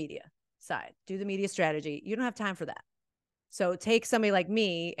to do the media side, do the media strategy. You don't have time for that. So take somebody like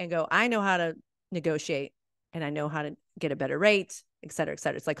me and go, I know how to negotiate, and I know how to get a better rate, et cetera, et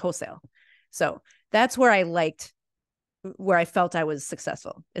cetera. It's like wholesale. So that's where I felt I was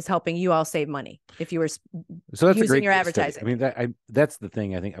successful, is helping you all save money if you were using your advertising. Study. I mean, that's the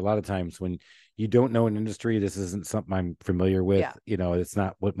thing. I think a lot of times when you don't know an industry, this isn't something I'm familiar with. Yeah. It's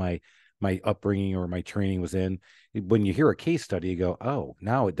not what my upbringing or my training was in. When you hear a case study, you go, oh,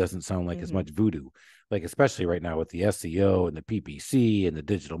 now it doesn't sound like as much voodoo. Like, especially right now with the SEO and the PPC and the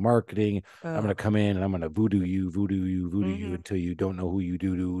digital marketing, I'm going to come in and I'm going to voodoo you until you don't know who you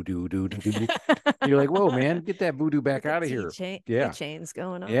do. You're like, whoa, man, get that voodoo back out of here. Chains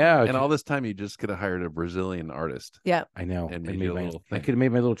going on. Yeah. And all this time, you just could have hired a Brazilian artist. Yeah. I know. And I could have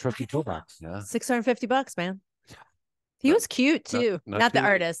made my little trusty toolbox. Yeah. $650, man. He was cute too. Not the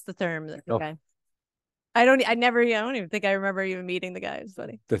artist, the therm. Okay. I don't even think I remember even meeting the guy. It's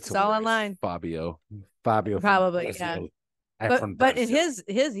funny. It's all online. Fabio, probably. Yeah. But in his,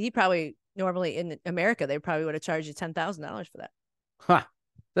 he probably normally in America, they probably would have charged you $10,000 for that. Huh.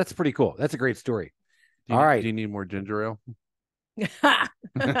 That's pretty cool. That's a great story. All right. Do you need more ginger ale?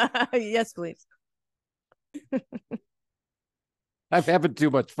 Yes, please. I'm having too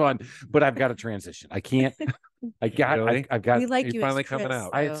much fun, but I've got to transition. I can't. I've got. We like you finally coming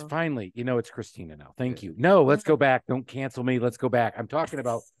out. It's finally. It's Christina now. Thank you. No, let's go back. Don't cancel me. Let's go back. I'm talking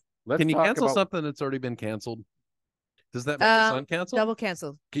about. Can you cancel something that's already been canceled? Does that make the sun cancel? Double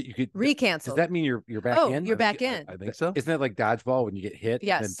cancel. You could recancel. Does that mean you're back in? You're back in. I think so. Isn't that like dodgeball when you get hit?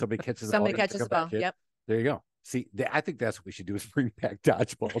 Yes. And somebody catches the ball. Yep. There you go. See, I think that's what we should do, is bring back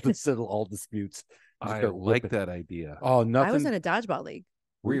dodgeball to settle all disputes. I like that idea. Oh, nothing. I was in a dodgeball league.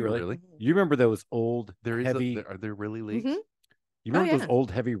 Were you really? You remember those old heavy? Are there really leagues? Mm-hmm. You remember those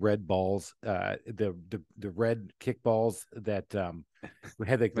old heavy red balls, the red kick balls that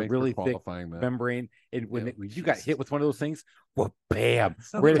had like the really thick membrane, and when you got hit with one of those things, well, bam!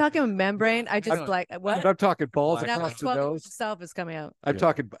 We're talking membrane. I just what? I'm talking balls across the nose. Self is coming out. I'm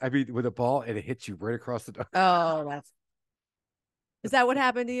talking. I mean, with a ball, and it hits you right across the nose. Oh, is that what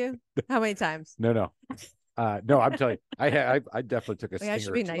happened to you? How many times? No. No, I'm telling you, I definitely took a stinger. I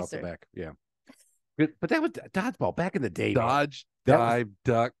should be nicer. Off the back. Yeah. But that was dodgeball back in the day. Dodge, dive,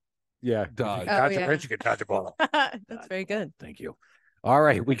 duck. Yeah. Dodge. You can dodge a ball. That's very good. Thank you. All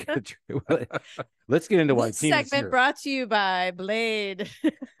right. Let's get into this segment brought to you by Blade.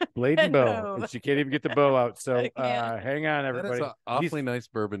 Blade and bow. And she can't even get the bow out. So hang on, everybody. That's an awfully nice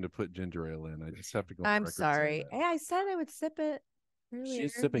bourbon to put ginger ale in. I just have to go. I'm sorry. Hey, I said I would sip it earlier.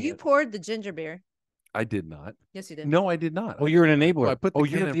 She's sipping You poured the ginger beer. I did not. Yes, you did. No, I did not. Oh, you're an enabler. No,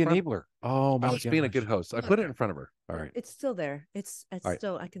 you're the enabler. Oh, my I was being a good host. I put it in front of her. All right. It's still there. It's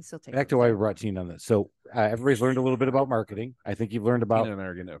still. I can still take it. Back to why we brought Tina on this. So everybody's learned a little bit about marketing. I think you've learned about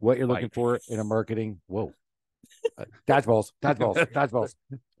what you're looking for in a marketing. Whoa. Dodgeballs.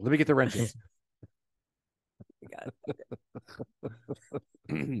 Let me get the wrenches.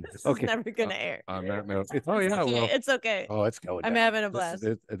 Okay. Never gonna air. On that note, it's okay. Oh, it's going. I'm having a blast.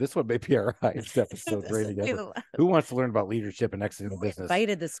 This one may be our highest episode rating ever. Who wants to learn about leadership and excellent business?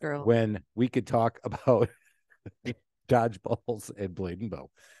 Invited this girl when we could talk about dodgeballs and blade and bow,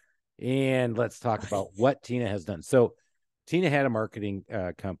 and let's talk about what Tina has done. So, Tina had a marketing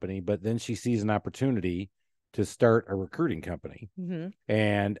company, but then she sees an opportunity to start a recruiting company. Mm-hmm.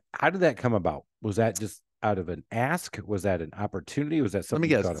 And how did that come about? Was that just out of an ask? Was that an opportunity? Was that something?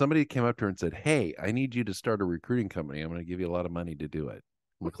 Let me guess. Somebody came up to her and said, "Hey, I need you to start a recruiting company. I'm going to give you a lot of money to do it."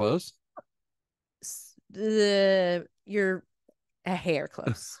 We're close. You're a hair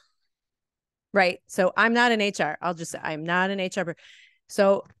close. Right. So I'm not an HR. I'll just say I'm not an HR.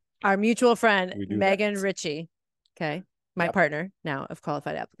 So our mutual friend, Megan Ritchie, okay, my partner now of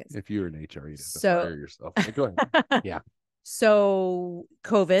Qualified Applicants. If you're an HR, you'd have to fire yourself. Go ahead. Yeah. So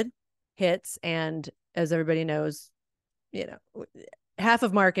COVID hits, and as everybody knows, half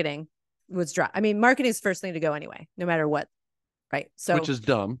of marketing was dropped. I mean, marketing is the first thing to go anyway, no matter what. Right. So, which is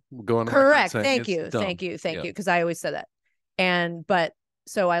dumb. Going correct. Thank you. Thank you. Because I always said that.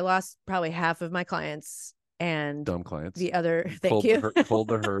 So I lost probably half of my clients and dumb clients. The other, pulled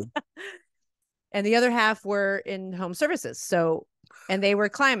the herd. And the other half were in home services. So, and they were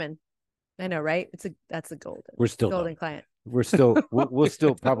climbing. I know, right? That's a golden. We're still golden dumb. Client. We'll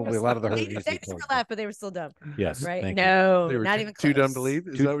still probably a lot of the herd. They still laugh, but they were still dumb. Yes. Right. No, they were not even too close. dumb to leave.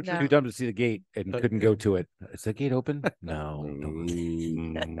 Is that what you're too dumb to see the gate and couldn't go to it? Is the gate open? No.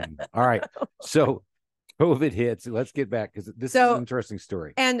 All right. So COVID hits. Let's get back because this is an interesting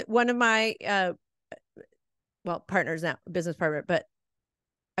story. And one of my partners now, business partner, but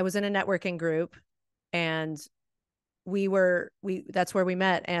I was in a networking group, and that's where we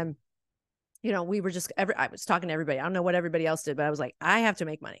met. And we were just I was talking to everybody. I don't know what everybody else did, but I was like, I have to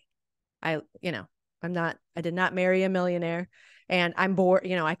make money. I did not marry a millionaire, and I'm bored.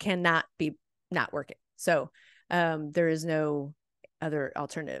 I cannot be not working. So there is no other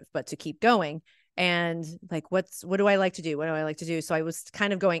alternative but to keep going. And like, what do I like to do? What do I like to do? So I was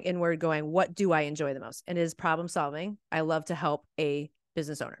kind of going inward, going, what do I enjoy the most? And it is problem solving. I love to help a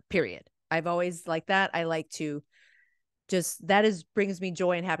business owner, period. I've always liked that. I like to brings me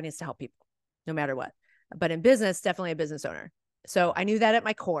joy and happiness to help people, no matter what. But in business, definitely a business owner. So I knew that at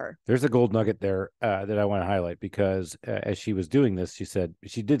my core. There's a gold nugget there that I want to highlight because as she was doing this, she said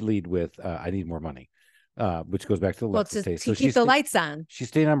she did lead with, I need more money, which goes back to the Lexus days. So keep the lights on. She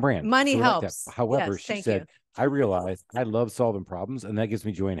stayed on brand. Money helps. However, she said, I realized I love solving problems, and that gives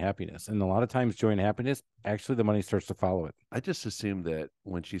me joy and happiness. And a lot of times joy and happiness, actually the money starts to follow it. I just assumed that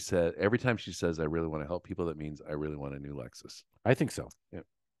when she said, every time she says, I really want to help people, that means I really want a new Lexus. I think so. Yeah.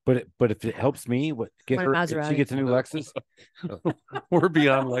 But if it helps me, get her, if she gets a new Lexus. We're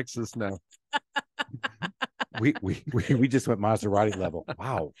beyond Lexus now. We just went Maserati level.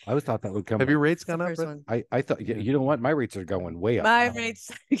 Wow, I always thought that would come. Have your rates gone up? I thought, you know what, my rates are going way up. My rates.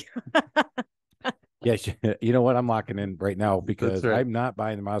 Yeah, you know what, I'm locking in right now because I'm not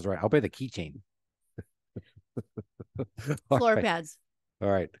buying the Maserati. I'll buy the keychain. Floor pads. All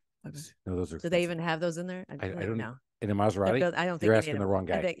right. Okay. No, those are. Do they even have those in there? I don't know. In a Maserati? I don't think you're asking the wrong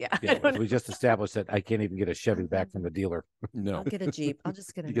guy. Yeah. We just established that I can't even get a Chevy back from the dealer. No. I'll get a Jeep. I'll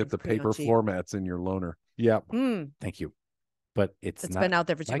just get You get the paper floor mats in your loaner. Yeah. Thank you. But it's been out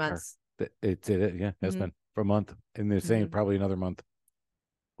there for 2 months. It's been for a month. And they're saying probably another month.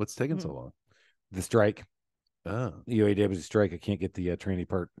 What's taking so long? The strike. Oh. UAW was a strike. I can't get the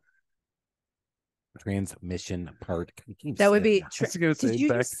transmission part. That would be. Did you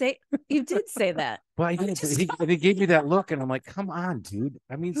just say? You did say that. Well, I did. He gave me that look, and I'm like, "Come on, dude!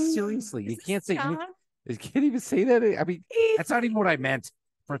 I mean, seriously, you can't say. You can't even say that. I mean, that's not even what I meant.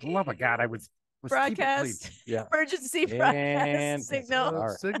 For the love of God, I was broadcast. Yeah, emergency broadcast signal.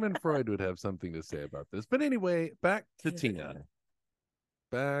 Right. Sigmund Freud would have something to say about this. But anyway, back to Tina.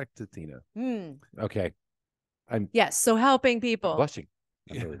 Okay. Yes. So helping people. Blushing.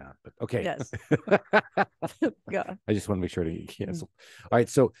 I'm really not, but okay. Yes. I just want to make sure to get canceled. All right.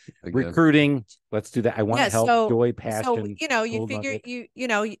 So recruiting, let's do that. I want to help, joy, passion. So, you figure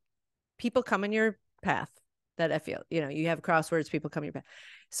people come in your path that I feel, you have crosswords, people come in your path.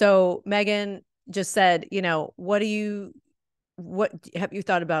 So Megan just said, what have you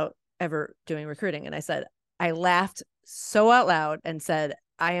thought about ever doing recruiting? And I said, I laughed so out loud and said,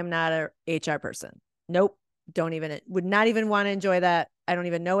 I am not a HR person. Nope. Would not even want to enjoy that. I don't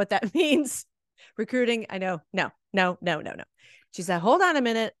even know what that means. Recruiting. I know. No. She said, hold on a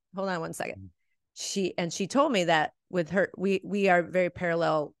minute. Hold on 1 second. She told me that with her, we are very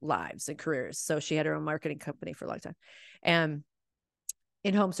parallel lives and careers. So she had her own marketing company for a long time and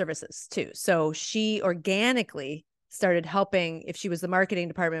in home services too. So she organically started helping. If she was the marketing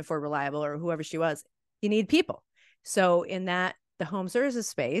department for Reliable or whoever she was, you need people. So in the home services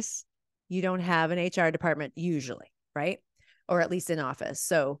space, you don't have an HR department usually, right? Or at least in office.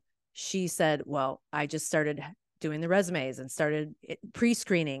 So she said, well, I just started doing the resumes and started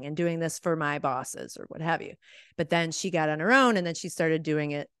pre-screening and doing this for my bosses or what have you. But then she got on her own and then she started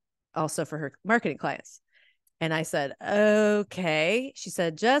doing it also for her marketing clients. And I said, okay. She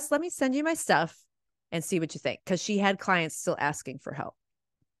said, just let me send you my stuff and see what you think. Because she had clients still asking for help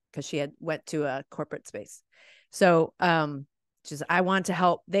because she had went to a corporate space. So just, I want to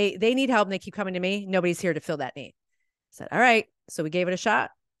help. They need help and they keep coming to me. Nobody's here to fill that need. I said, all right. So we gave it a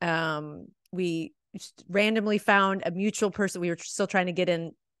shot. we just randomly found a mutual person we were still trying to get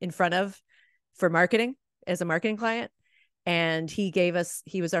in front of for marketing as a marketing client. And he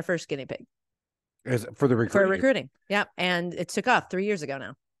was our first guinea pig. For recruiting. Yeah. And it took off 3 years ago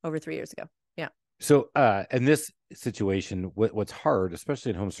now, over 3 years ago. Yeah. So in this situation, what's hard,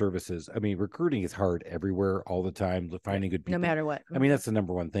 especially in home services, I mean, recruiting is hard everywhere all the time, finding good people. No matter what. I mean, that's the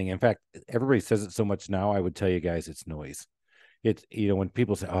number one thing. In fact, everybody says it so much now, I would tell you guys it's noise. It's, when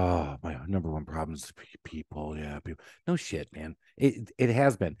people say, oh, my number one problem is people. Yeah, people. No shit, man. It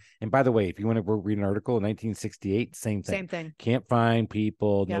has been. And by the way, if you want to read an article in 1968, same thing. Same thing. Can't find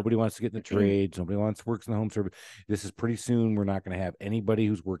people. Yep. Nobody wants to get in the trades. Nobody wants to work in the home service. This is pretty soon. We're not going to have anybody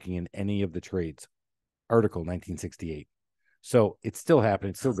who's working in any of the trades. Article 1968. So it's still happening.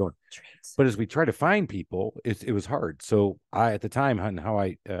 It's still going. But as we try to find people, it was hard. So at the time, how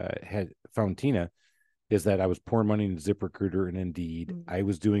I had found Tina is that I was pouring money into ZipRecruiter and Indeed. Mm-hmm. I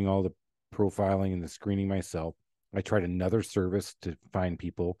was doing all the profiling and the screening myself. I tried another service to find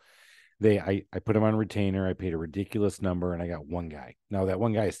people. I put them on retainer. I paid a ridiculous number and I got one guy. Now that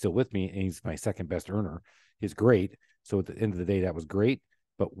one guy is still with me and he's my second best earner. He's great. So at the end of the day, that was great.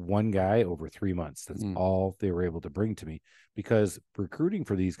 But one guy over 3 months, that's all they were able to bring to me, because recruiting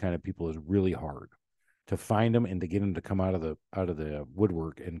for these kind of people is really hard. To find them and to get them to come out of the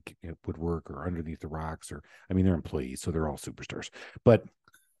woodwork and woodwork or underneath the rocks, or I mean, they're employees, so they're all superstars. But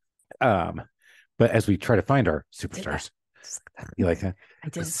as we try to find our superstars, you like that? I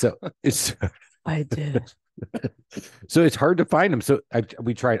did. So I did. So it's hard to find them. So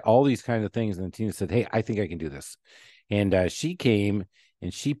we tried all these kinds of things, and then Tina said, "Hey, I think I can do this," and she came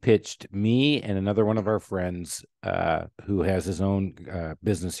and she pitched me and another one of our friends who has his own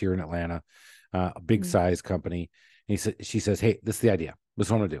business here in Atlanta. A big size company. And she says, hey, this is the idea. This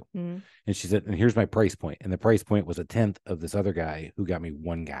is what I'm gonna do. Mm-hmm. And she said, and here's my price point. And the price point was 1/10 of this other guy who got me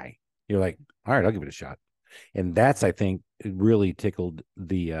one guy. You're like, all right, I'll give it a shot. And that's, I think, it really tickled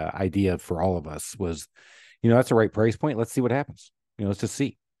the idea for all of us was, that's the right price point. Let's see what happens. Let's just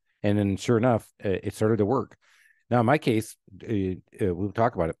see. And then sure enough, it started to work. Now, in my case, we'll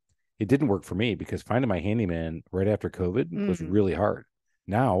talk about it. It didn't work for me because finding my handyman right after COVID was really hard.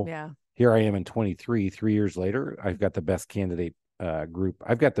 Now, here I am in 23, 3 years later, I've got the best candidate group.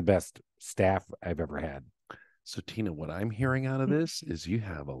 I've got the best staff I've ever had. So, Tina, what I'm hearing out of this is you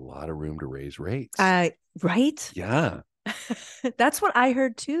have a lot of room to raise rates. Right? Yeah. That's what I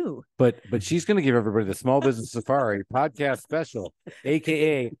heard too. But she's going to give everybody the Small Business Safari podcast special,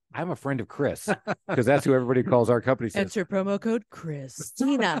 aka I'm a friend of Chris, because that's who everybody calls our company. Enter promo code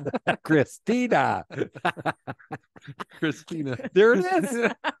Christina. Christina. Christina. There it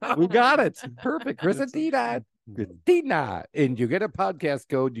is. We got it. Perfect. Christina. Christina. And you get a podcast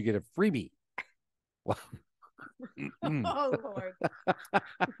code, you get a freebie. Wow. Oh Lord.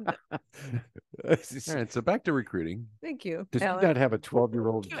 All right, so back to recruiting. Thank you. Does Alan not have a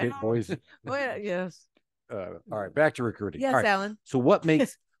 12-year-old kid voice? Well, yes. All right, back to recruiting. Yes, right. Alan. So what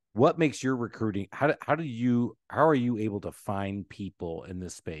makes your recruiting? How are you able to find people in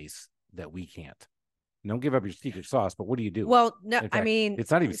this space that we can't? Don't give up your secret sauce, but what do you do? Well, no, fact, I mean, it's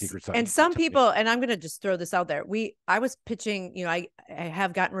not even secret sauce. And some people, and I'm going to just throw this out there. I was pitching, I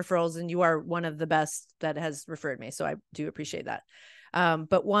have gotten referrals, and you are one of the best that has referred me. So I do appreciate that.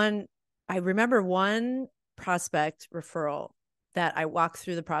 But I remember one prospect referral that I walked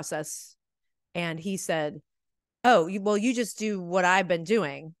through the process, and he said, oh, you just do what I've been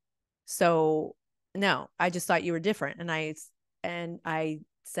doing. So no, I just thought you were different. And I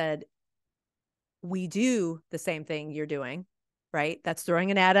said, we do the same thing you're doing, right? That's throwing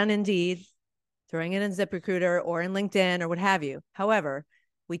an ad on Indeed, throwing it in ZipRecruiter or in LinkedIn or what have you. However,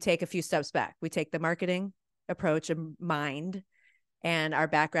 we take a few steps back. We take the marketing approach in mind and our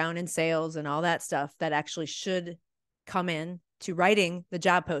background in sales and all that stuff that actually should come in to writing the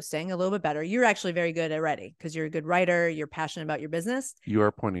job posting a little bit better. You're actually very good at writing because you're a good writer. You're passionate about your business. You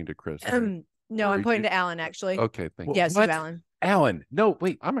are pointing to Chris. No, I'm pointing to Alan, actually. Okay, thank you. Yes, Alan. Alan, no,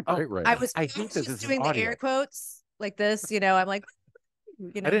 wait. I'm a great writer. I hate this just doing the air quotes like this. I'm like,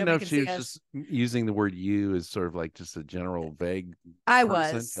 I didn't know if she was just using the word "you" as sort of like just a general vague. I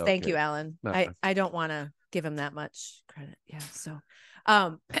was. Okay. Thank you, Alan. No, I don't want to give him that much credit. Yeah. So,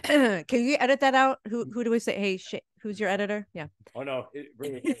 can you edit that out? Who do we say? Hey, who's your editor? Yeah. Oh no.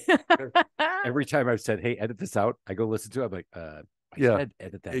 Every time I've said, "Hey, edit this out," I go listen to it. I'm like,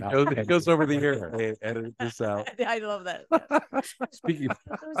 edit that out. It goes over the air. Hey, edit this out. I love that. Speaking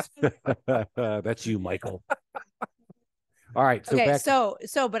of, that's you, Michael. All right. So okay,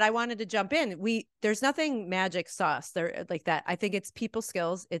 but I wanted to jump in. There's nothing magic sauce there like that. I think it's people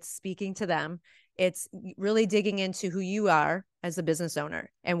skills. It's speaking to them. It's really digging into who you are as a business owner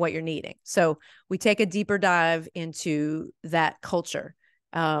and what you're needing. So we take a deeper dive into that culture,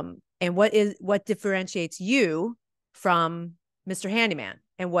 and what differentiates you from Mr. Handyman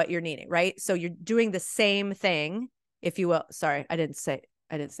and what you're needing, right? So you're doing the same thing, if you will. Sorry, I didn't say it.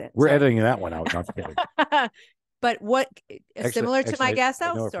 We're Sorry. editing that one out. Not kidding. But what similar to my gas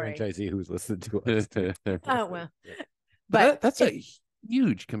house I know story. a franchisee who's listened to us. Oh well, but that's a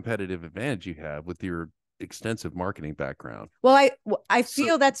huge competitive advantage you have with your extensive marketing background. Well, I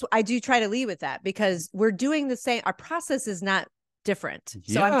feel I do try to lead with that because we're doing the same. Our process is not different.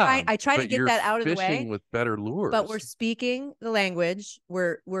 So I try to get that out of the way with better lures. But we're speaking the language.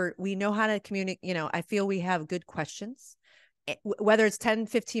 We know how to communicate. You know, I feel we have good questions, whether it's 10,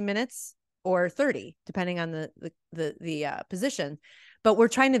 15 minutes or 30, depending on the position, but we're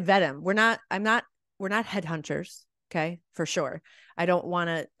trying to vet them. We're not headhunters. Okay. For sure. I don't want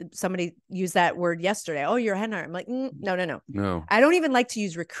to, somebody use that word yesterday. Oh, you're a headhunter. I'm like, no. I don't even like to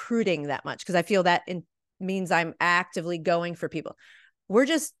use recruiting that much because I feel that means I'm actively going for people. We're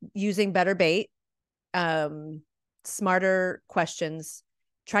just using better bait, smarter questions,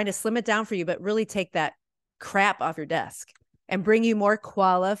 trying to slim it down for you, but really take that crap off your desk and bring you more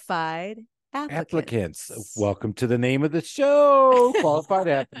qualified applicants. Welcome to the name of the show. Qualified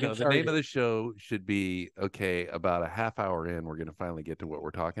applicants. The name of the show should be, okay, about a half hour in, we're going to finally get to what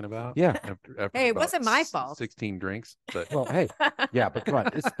we're talking about. Yeah. After hey, it wasn't my fault. 16 drinks. But well, hey, yeah, but come on.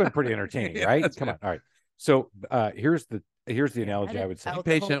 It's been pretty entertaining, right? Come on. All right. So here's the analogy I would say. Be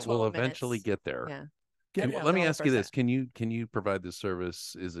patient, will eventually get there. Yeah. Let me ask you this. Can you provide this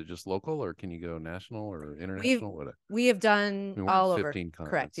service? Is it just local or can you go national or international? We have done all over.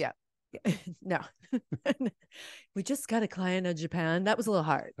 Correct. Yeah. No, we just got a client in Japan. That was a little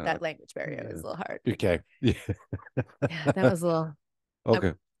hard. That language barrier was a little hard. Okay. Yeah. Yeah, that was a little.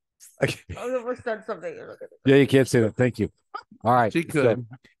 Okay. I almost said something. Yeah, you can't say that. Thank you. All right. She could.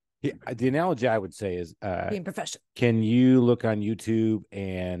 So, the analogy I would say is being professional. Can you look on YouTube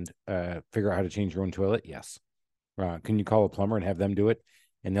and figure out how to change your own toilet? Yes. Can you call a plumber and have them do it?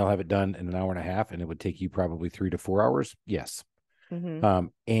 And they'll have it done in an hour and a half, and it would take you probably 3 to 4 hours. Yes. Mm-hmm.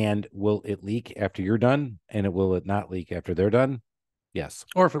 And will it leak after you're done? And will it not leak after they're done? Yes.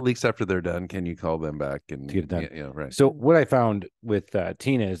 Or if it leaks after they're done, can you call them back and get it done? Yeah, right. So what I found with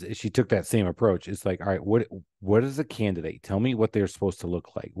Tina is she took that same approach. It's like, all right, what is a candidate? Tell me what they're supposed to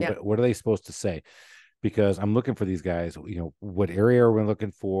look like. Yeah. What are they supposed to say? Because I'm looking for these guys. You know, what area are we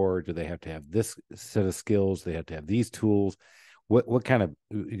looking for? Do they have to have this set of skills? Do they have to have these tools? What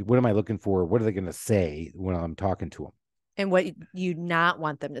am I looking for? What are they going to say when I'm talking to them? And what you not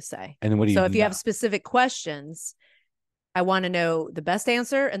want them to say. And then if you have specific questions, I want to know the best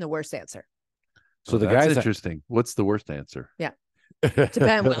answer and the worst answer. So the that's guys interesting. What's the worst answer? Yeah.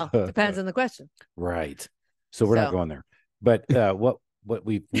 Depends on the question. Right. So we're not going there. But what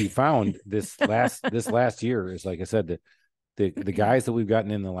we found this last year is, like I said, the guys that we've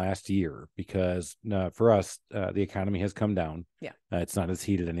gotten in the last year, because for us, the economy has come down. Yeah. It's not as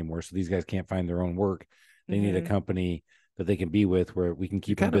heated anymore. So these guys can't find their own work. They need a company that they can be with where we can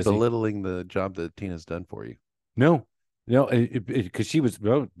keep them busy. Kind of belittling the job that Tina's done for you. No, because she was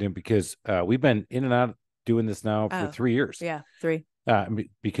because we've been in and out doing this now for 3 years. Yeah, 3.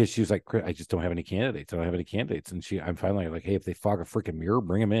 Because she was like, I just don't have any candidates. And I'm finally like, hey, if they fog a freaking mirror,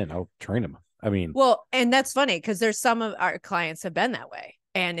 bring them in. I'll train them. I mean, well, and that's funny because there's some of our clients have been that way.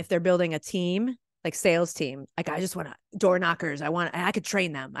 And if they're building a team, like sales team, like I just want door knockers. I could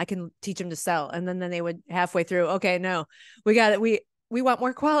train them. I can teach them to sell. And then they would halfway through, okay, no, we got it. We want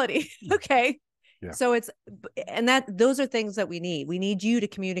more quality. Okay. Yeah. So those are things that we need. We need you to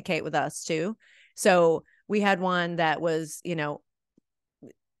communicate with us too. So we had one that was,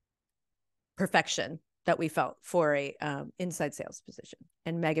 perfection that we felt for a inside sales position.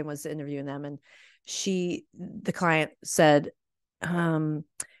 And Megan was interviewing them, and the client said,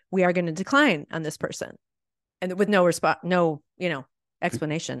 we are going to decline on this person, and with no response, no,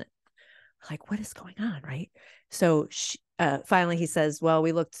 explanation. Like, what is going on? Right. So finally he says, well,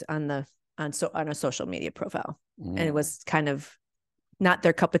 we looked on a social media profile, and it was kind of not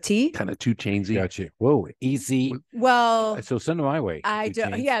their cup of tea. Kind of too chainsy. Gotcha. Whoa, easy. Well, so send them my way. I do.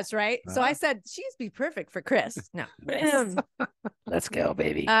 Yes, right. So I said she's be perfect for Chris. No, let's go,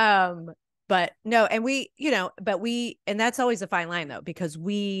 baby. But no, and and that's always a fine line though, because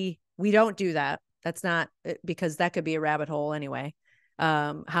we don't do that. That's not, because that could be a rabbit hole anyway.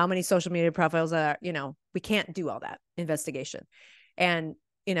 How many social media profiles are, we can't do all that investigation. And,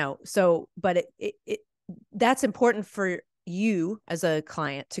 but that's important for you as a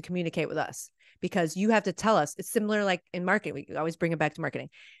client to communicate with us, because you have to tell us. It's similar like in marketing. We always bring it back to marketing.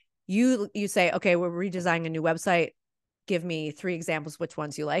 You say, okay, we're redesigning a new website. Give me 3 examples, which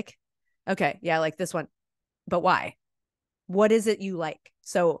ones you like. Okay. Yeah. I like this one, but why? What is it you like?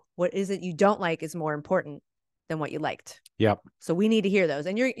 So what is it you don't like is more important than what you liked. Yep. So we need to hear those.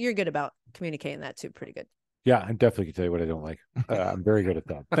 And you're good about communicating that too. Pretty good. Yeah. I'm definitely can tell you what I don't like. I'm very good at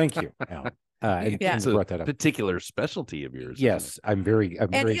that. Thank you, Alan. It's a particular specialty of yours. Yes, I'm very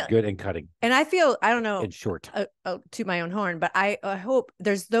good in cutting. And I feel, I don't know, in short, to my own horn, but I hope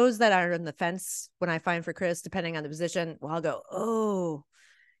there's those that are on the fence when I find for Chris, depending on the position. Well, I'll go, oh,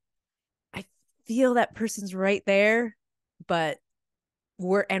 I feel that person's right there, but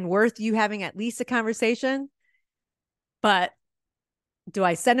worth you having at least a conversation. But do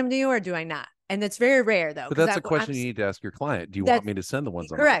I send them to you or do I not? And it's very rare though. But that's a question you need to ask your client. Do you want me to send the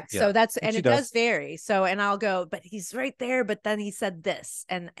ones? Correct. So that's, and it does vary. So, and I'll go, but he's right there. But then he said this,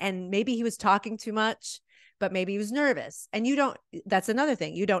 and maybe he was talking too much, but maybe he was nervous. And that's another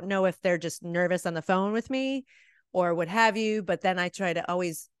thing. You don't know if they're just nervous on the phone with me or what have you. But then I try to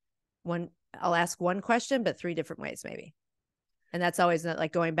always I'll ask one question, but 3 different ways maybe. And that's always not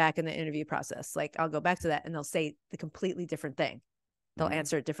like going back in the interview process. Like I'll go back to that and they'll say the completely different thing. They'll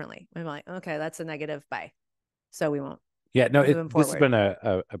answer it differently. I'm like, okay, that's a negative. Bye. So we won't. Yeah, no, this has been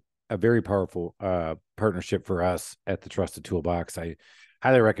a very powerful partnership for us at the Trusted Toolbox. I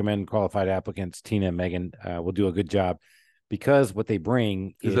highly recommend qualified applicants. Tina and Megan will do a good job because what they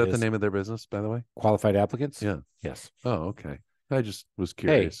bring is that the name of their business, by the way? Qualified Applicants? Yeah. Yes. Oh, okay. I just was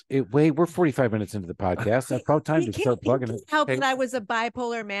curious. Hey, we're 45 minutes into the podcast. It's about time to start plugging it. Help that I was a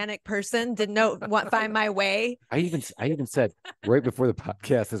bipolar manic person, didn't know find my way. I even said right before the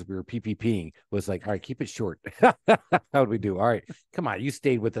podcast as we were PPPing was like, all right, keep it short. How'd we do? All right, come on, you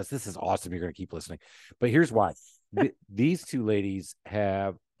stayed with us. This is awesome. You're going to keep listening. But here's why: these 2 ladies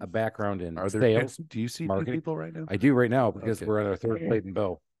have a background in sales. Do you see marketing. 2 people right now? I do right now because we're on our 3rd plate and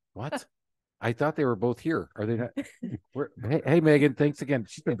bow. What? I thought they were both here. Are they not? Hey, Megan, thanks again.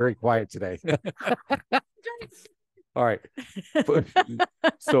 She's been very quiet today. All right.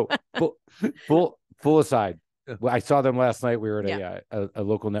 So full aside. Well, I saw them last night. We were at a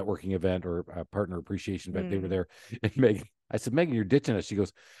local networking event or a partner appreciation event. They were there. And Megan, I said, Megan, you're ditching us. She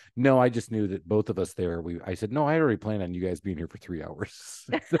goes, no, I just knew that both of us there. I said, no, I already planned on you guys being here for 3 hours.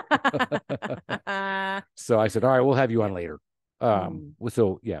 So I said, all right, we'll have you on later.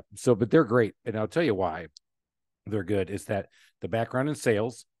 But they're great. And I'll tell you why they're good is that the background in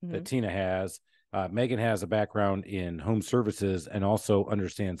sales that Tina has, Megan has a background in home services and also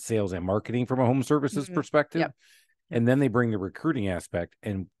understands sales and marketing from a home services perspective. Yep. And then they bring the recruiting aspect.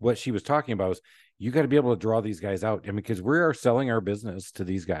 And what she was talking about is you got to be able to draw these guys out. I mean, because we are selling our business to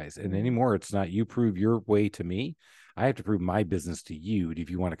these guys. And anymore, it's not you prove your way to me. I have to prove my business to you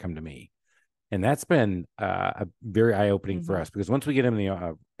if you want to come to me. And that's been a very eye-opening for us because once we get them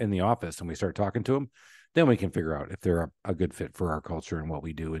in the office and we start talking to them, then we can figure out if they're a good fit for our culture and what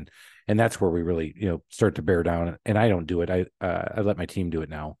we do. And that's where we really, start to bear down. And I don't do it. I let my team do it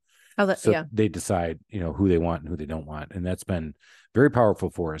now. They decide, who they want and who they don't want. And that's been very powerful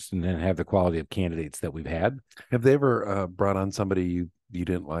for us. And then have the quality of candidates that we've had. Have they ever brought on somebody you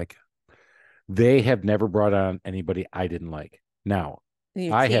didn't like? They have never brought on anybody I didn't like. Now,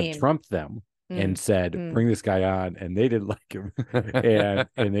 I have trumped them. And said, bring this guy on, and they didn't like him,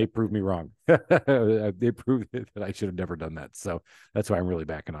 and they proved me wrong. They proved that I should have never done that. So that's why I'm really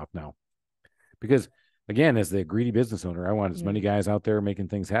backing off now, because again, as the greedy business owner, I want as many guys out there making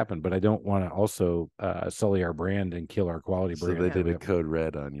things happen, but I don't want to also sully our brand and kill our quality brand. So they did a code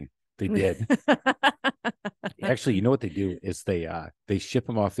red on you. They did. Actually, you know what they do is they ship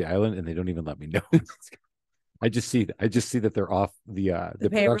them off the island, and they don't even let me know. I just see that they're off the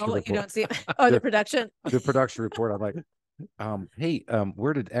payroll. Production report. You don't see it. Oh, the production. The production report. I'm like, hey,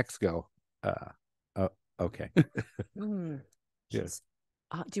 where did X go? Okay. Yes.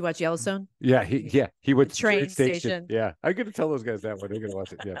 Do you watch Yellowstone? Yeah, he went to train station. Yeah, I'm gonna tell those guys that one. They're gonna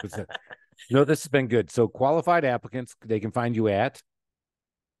watch it. Yeah, no, this has been good. So qualified applicants, they can find you at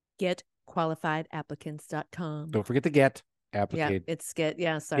getqualifiedapplicants.com. Don't forget to get applicant. Yeah, it's get.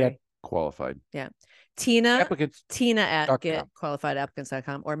 Yeah, sorry. Get qualified. Yeah. Tina at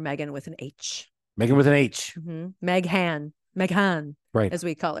getqualifiedapplicants.com or Megan with an H. Megan with an H. Meghan, right, as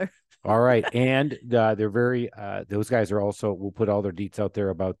we call her. All right, and they're very. Those guys are also. We'll put all their deets out there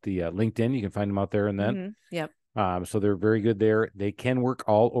about the LinkedIn. You can find them out there, and then. Yep. So they're very good there. They can work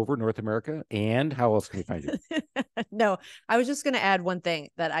all over North America. And how else can we find you? No, I was just going to add one thing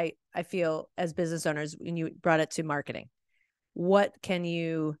that I feel as business owners when you brought it to marketing. What can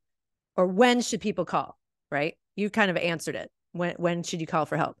you? Or when should people call, right? You kind of answered it. When should you call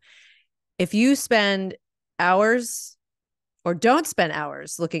for help? If you spend hours or don't spend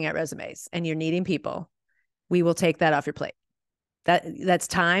hours looking at resumes and you're needing people, we will take that off your plate. That's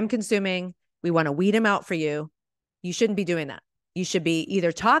time consuming. We want to weed them out for you. You shouldn't be doing that. You should be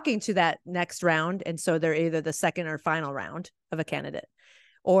either talking to that next round. And so they're either the second or final round of a candidate,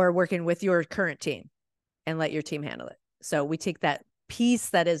 or working with your current team and let your team handle it. So we take that piece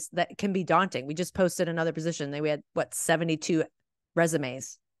that can be daunting. We just posted another position. We had 72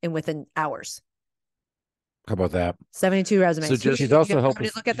 resumes within hours. How about that? 72 resumes. So she's also helped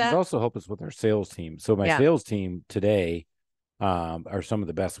us with our sales team. So my sales team today are some of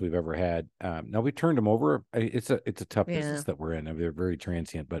the best we've ever had. Now we turned them over. It's a tough business that we're in. I mean, they're very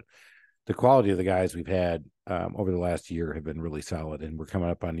transient, but the quality of the guys we've had over the last year have been really solid. And we're coming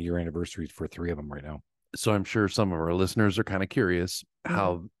up on the year anniversaries for 3 of them right now. So I'm sure some of our listeners are kind of curious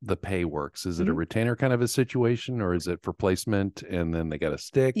how the pay works. Is it a retainer kind of a situation, or is it for placement and then they got to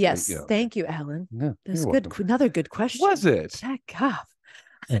stick? Yes. Thank you, Alan. No, that's good. Welcome. Another good question. Was it? Check off.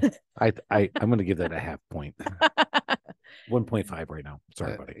 I'm going to give that a half point. 1.5 right now.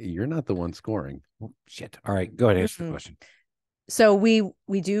 Sorry, buddy. You're not the one scoring. Oh, shit. All right. Go ahead. Answer the question. So we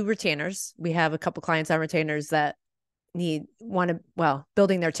do retainers. We have a couple clients on retainers that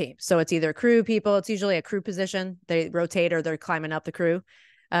building their team. So it's either crew people. It's usually a crew position. They rotate or they're climbing up the crew,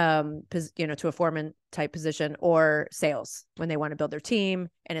 to a foreman type position, or sales when they want to build their team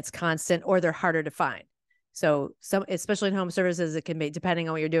and it's constant, or they're harder to find. So especially in home services, it can be, depending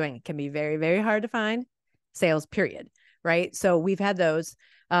on what you're doing, it can be very, very hard to find sales, period. Right. So we've had those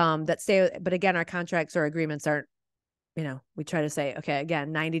that stay, but again, our contracts or agreements aren't, we try to say, okay,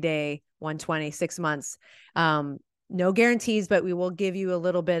 again, 90-day, 120, 6 months, no guarantees, but we will give you a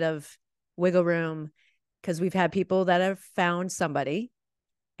little bit of wiggle room, because we've had people that have found somebody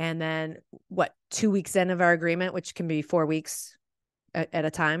and then 2 weeks in of our agreement, which can be 4 weeks at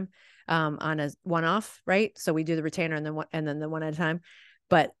a time, on a one-off, right? So we do the retainer and then the one at a time,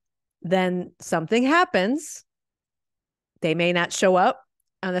 but then something happens. They may not show up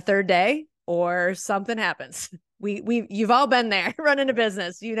on the 3rd day, or something happens. You've all been there running a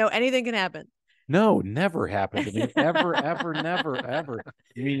business. Anything can happen. No, never happened to me. Ever, ever, never, ever.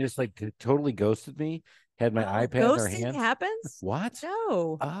 You mean just like totally ghosted me? Had my iPad in their hands. Ghosting happens? What?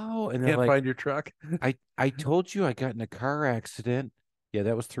 No. Oh, and can't find your truck. I told you I got in a car accident. Yeah,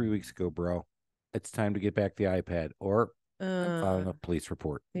 that was 3 weeks ago, bro. It's time to get back the iPad, or I'm filing a police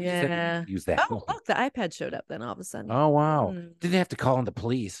report. Yeah. Use that. Oh, look, the iPad showed up then all of a sudden. Oh, wow. Didn't have to call in the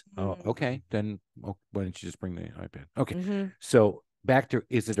police. Oh, okay. Then why don't you just bring the iPad? Okay. So back to,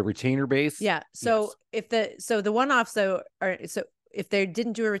 is it a retainer base? Yeah. So if the one-offs if they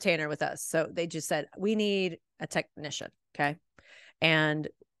didn't do a retainer with us, so they just said, we need a technician. Okay. And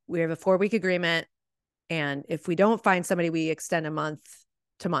we have a 4-week agreement. And if we don't find somebody, we extend a month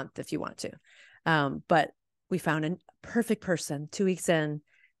to month if you want to. But we found a perfect person 2 weeks in.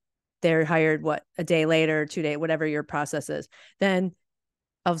 They're hired, a day later, 2 days, whatever your process is. Then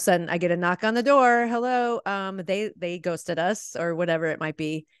all of a sudden I get a knock on the door. Hello. They ghosted us, or whatever it might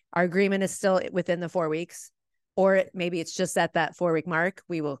be. Our agreement is still within the 4 weeks, or maybe it's just at that 4-week mark.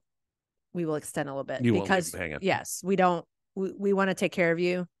 We will extend a little bit, because yes, we want to take care of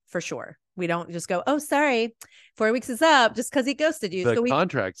you for sure. We don't just go, oh, sorry, 4 weeks is up just because he ghosted you. The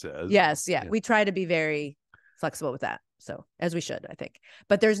contract says. Yes. Yeah. We try to be very flexible with that. So, as we should, I think,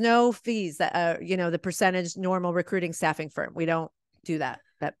 but there's no fees that, the percentage normal recruiting staffing firm. We don't do that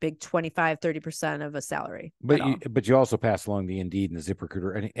big 25-30% of a salary. But you also pass along the Indeed and the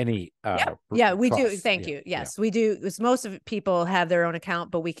ZipRecruiter, any we do. Thank you. Yes, we do. Because most of people have their own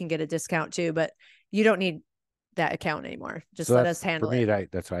account, but we can get a discount too. But you don't need that account anymore. Just let us handle it. For me,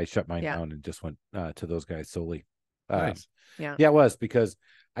 that's why I shut mine down and just went to those guys solely. Nice. Yeah, it was because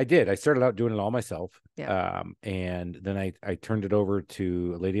I started out doing it all myself. Yeah. And then I turned it over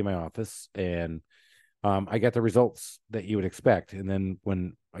to a lady in my office, and I got the results that you would expect. And then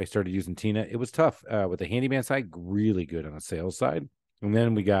when I started using Tina, it was tough with the handyman side, really good on the sales side. And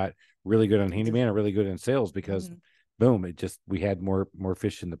then we got really good on handyman and really good in sales, because boom, we had more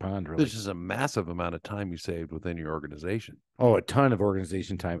fish in the pond. Really. This is a massive amount of time you saved within your organization. Oh, a ton of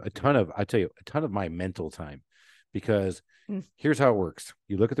organization time, a ton of my mental time, because here's how it works.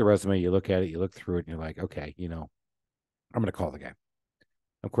 You look at the resume, you look at it, you look through it, and you're like, okay, I'm going to call the guy.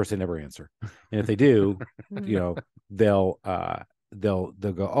 Of course, they never answer. And if they do, they'll go,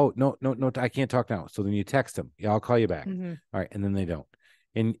 oh, no, I can't talk now. So then you text them. Yeah, I'll call you back. All right. And then they don't.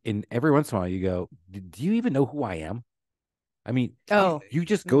 And every once in a while you go, do you even know who I am? I mean, you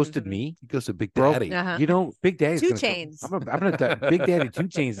just ghosted me. You ghosted Big Daddy. Big Daddy's 2 Chainz. I'm gonna Big Daddy 2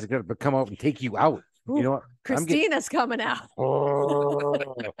 Chainz is gonna come out and take you out. Ooh, Christina's coming out.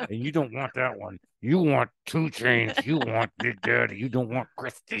 and you don't want that one. You want 2 Chainz. You want Big Daddy. You don't want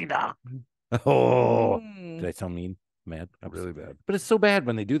Christina. Oh, did I sound mean? Mad? Really bad. But it's so bad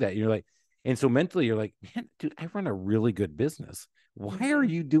when they do that. You're like, and so mentally you're like, man, dude, I run a really good business. Why are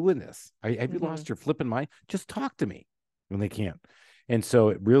you doing this? Have you lost your flipping mind? Just talk to me when they can't. And so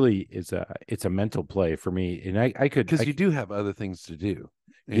it really is it's a mental play for me. And I could, because you do have other things to do.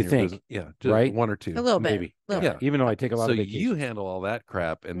 You think, yeah, just right? 1 or 2, a little bit, maybe. Yeah. Even though I take a lot so of vacations. you handle all that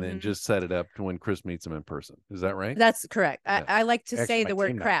crap and then just set it up to when Chris meets him in person. Is that right? That's correct. Yeah. I like to Actually, say my the word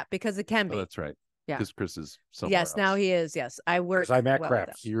team now. crap because it can be. Oh, that's right. Yeah. Because Chris is somewhere Yes, else. now he is. Yes, I work. I'm at well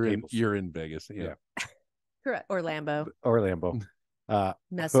craps. You're in Vegas. Yeah. correct. Or Lambeau.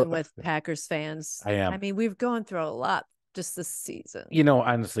 Messing with Packers fans. I am. I mean, we've gone through a lot just this season. You know,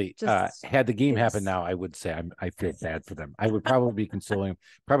 honestly, Just had the game happen now, I would say I feel bad for them. I would probably be consoling.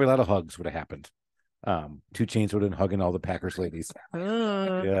 Probably a lot of hugs would have happened. 2 Chainz would have been hugging all the Packers ladies.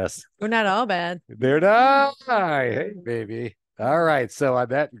 Yes, we're not all bad. They're not. Hey, baby. All right. So on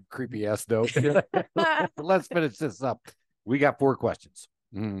that creepy ass note, let's finish this up. We got 4 questions.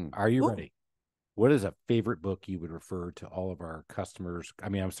 Are you ready? What is a favorite book you would refer to all of our customers?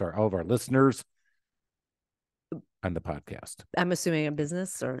 All of our listeners on the podcast. I'm assuming a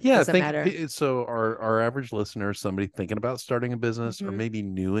business or yeah, does it matter? So our average listener is somebody thinking about starting a business or maybe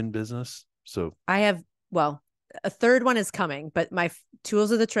new in business. So I have, a third one is coming, but my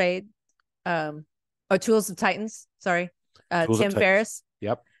tools of the trade, or tools of Titans, sorry. Tim Ferris.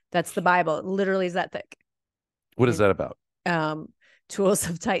 Yep. That's the Bible. It literally is that thick. What is that about? Tools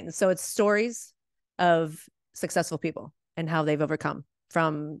of Titans. So it's stories of successful people and how they've overcome,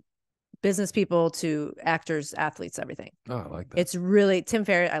 from business people to actors, athletes, everything. Oh, I like that. It's really Tim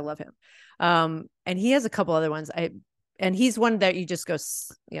Ferris. I love him. And he has a couple other ones. And he's one that you just go,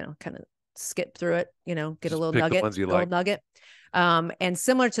 kind of skip through it, get just a little nugget, the ones you like. nugget. And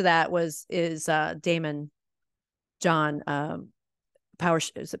similar to that is Daymond, John, Power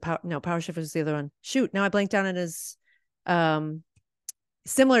Shift was the other one. Shoot. Now I blanked down on his,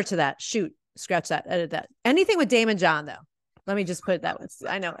 similar to that. Shoot, scratch that, edit that. Anything with Daymond John though. Let me just put that one.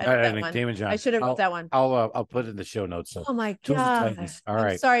 I know. That one. Daymond John. I should have wrote that one. I'll put it in the show notes. So. Oh my God. All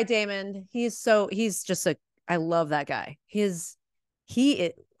right. I'm sorry, Daymond. He's just I love that guy.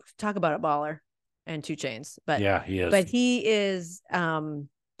 Talk about a baller and 2 Chainz, but yeah, he is. But he is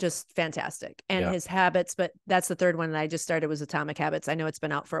just fantastic, and his habits. But that's the third one that I just started was Atomic Habits. I know it's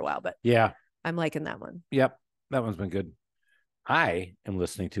been out for a while, but yeah, I'm liking that one. Yep, that one's been good. I am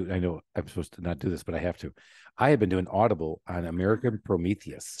listening to. I know I'm supposed to not do this, but I have to. I have been doing Audible on American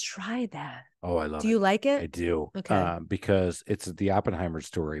Prometheus. Try that. Oh, I love it. Do you like it? I do. Okay. Because it's the Oppenheimer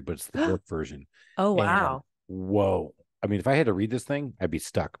story, but it's the book version. Oh, wow. And, whoa. I mean, if I had to read this thing, I'd be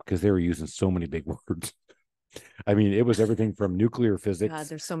stuck because they were using so many big words. I mean, it was everything from nuclear physics. God,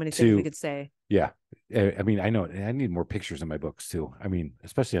 there's so many things we could say. Yeah. I mean, I know I need more pictures in my books too. I mean,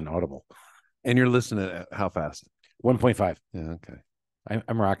 especially on Audible. And you're listening at how fast? 1.5. Yeah. Okay.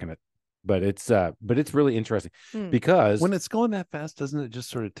 I'm rocking it. But it's really interesting because when it's going that fast, doesn't it just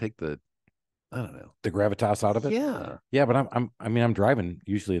sort of take the gravitas out of it? Yeah. But I'm driving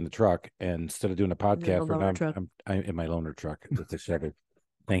usually in the truck, and instead of doing a podcast, I'm in my loaner truck with the Sherger.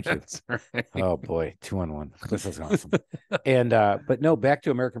 Thank you. Right. Oh boy, 2-on-1. This is awesome. And but no, back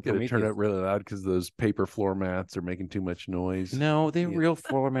to American Prometheus. Turn it really loud because those paper floor mats are making too much noise. No, they're real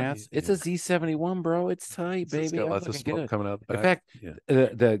floor mats. It's a Z71, bro. It's tight, baby. It's got lots of smoke coming out the back. In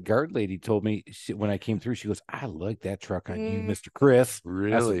fact, the guard lady told me when I came through, she goes, "I like that truck on you, Mr. Chris."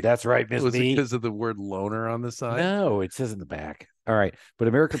 Really? That's right, Miss Was B. it because of the word loner on the side? No, it says in the back. All right, but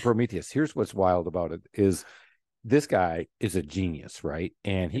American Prometheus. Here's what's wild about it is. This guy is a genius, right?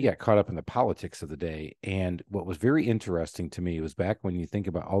 And he got caught up in the politics of the day. And what was very interesting to me was back when you think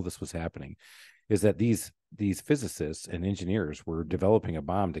about all this was happening, is that these physicists and engineers were developing a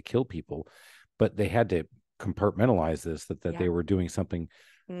bomb to kill people, but they had to compartmentalize this, that they were doing something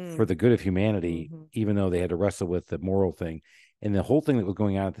for the good of humanity, even though they had to wrestle with the moral thing. And the whole thing that was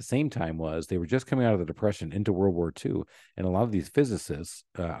going on at the same time was they were just coming out of the Depression into World War II. And a lot of these physicists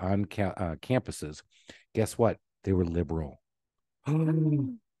on campuses, guess what? They were liberal. Not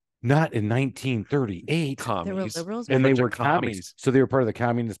in 1938. Commies. They were liberals? And they were commies. So they were part of the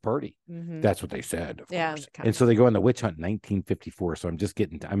Communist Party. That's what they said, of course. And so they go on the witch hunt in 1954. So I'm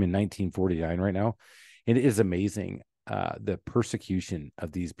in 1949 right now. And it is amazing the persecution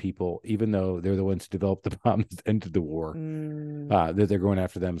of these people, even though they're the ones who developed the bombs that ended the war, that they're going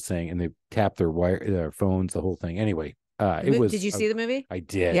after them saying, and they tap their phones, the whole thing. Anyway, It was. Did you see the movie? I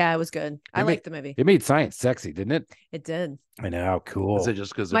did. Yeah, it was good. I liked the movie. It made science sexy, didn't it? It did. I know. Cool. Is it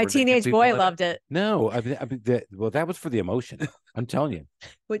just because my teenage boy loved it? No, well, that was for the emotion. I'm telling you.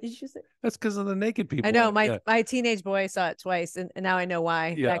 What did you say? That's because of the naked people. I know my teenage boy saw it twice, and now I know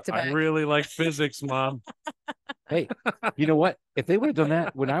why. Yeah, back to back. I really like physics, Mom. Hey, you know what? If they would have done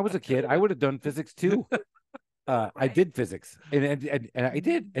that when I was a kid, I would have done physics too. I did physics, and I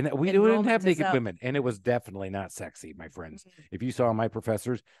did, and we didn't have naked women, and it was definitely not sexy, my friends. If you saw my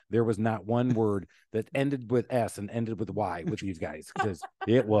professors, there was not one word that ended with S and ended with Y with these guys, because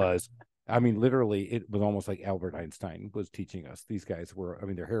it was, I mean, literally, it was almost like Albert Einstein was teaching us. These guys were, I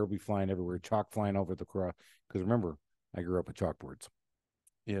mean, their hair would be flying everywhere, chalk flying over the cross. Because remember, I grew up with chalkboards.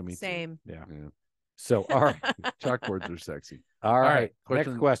 Yeah, me Same. too. Yeah. So, all right, chalkboards are sexy. All right.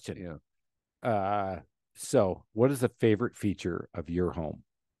 Next question. Yeah. So, what is the favorite feature of your home?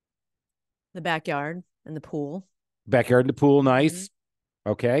 The backyard and the pool. Backyard and the pool, nice.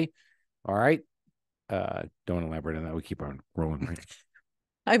 Okay. All right. Don't elaborate on that. We keep on rolling. Right?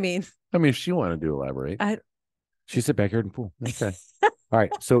 I mean, if she wanted to elaborate. She said backyard and pool. Okay. All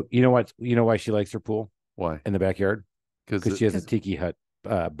right. So, you know what? You know why she likes her pool? Why? In the backyard? Because she has a tiki hut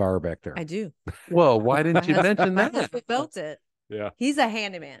bar back there. I do. Well, why didn't you mention that? My husband built it. Yeah. He's a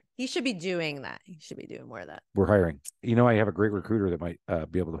handyman. He should be doing that. He should be doing more of that. We're hiring. You know, I have a great recruiter that might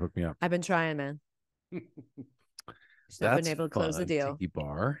be able to hook me up. I've been trying, man. I've been able to close the deal. Tiki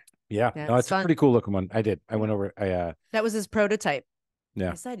bar. Yeah. No, it's a pretty cool looking one. I did. I went over. That was his prototype.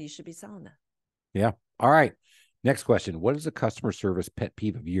 Yeah. I said you should be selling that. Yeah. All right. Next question. What is a customer service pet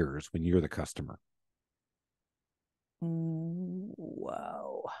peeve of yours when you're the customer?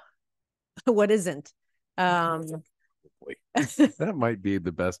 Whoa. What isn't? That might be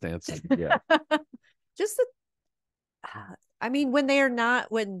the best answer. Yeah. Just I mean, when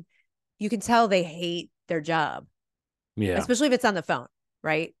you can tell they hate their job. Yeah. Especially if it's on the phone,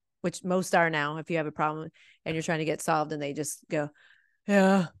 right? Which most are now. If you have a problem and you're trying to get solved and they just go,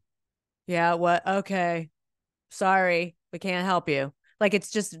 yeah, what? Okay. Sorry, we can't help you. Like,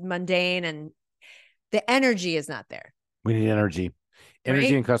 it's just mundane and the energy is not there. We need energy. Energy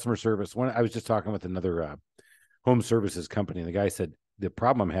right? and customer service. I was just talking with another home services company, and the guy said the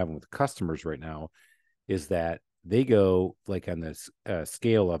problem I'm having with customers right now is that they go like on this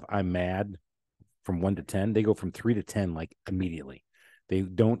scale of I'm mad from 1 to 10. They go from 3 to 10 like immediately. They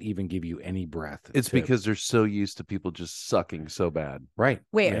don't even give you any breath. It's because they're so used to people just sucking so bad. Right.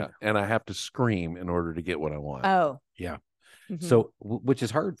 Wait. Yeah. And I have to scream in order to get what I want. Oh. Yeah. Mm-hmm. So, which is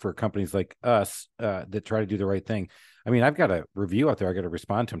hard for companies like us that try to do the right thing. I mean, I've got a review out there I got to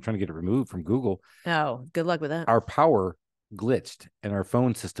respond to. I'm trying to get it removed from Google. Oh, good luck with that. Our power glitched and our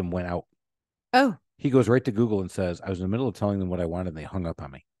phone system went out. Oh. He goes right to Google and says, I was in the middle of telling them what I wanted and they hung up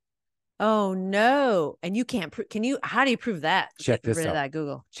on me. Oh, no. And you can't how do you prove that? Check this out. That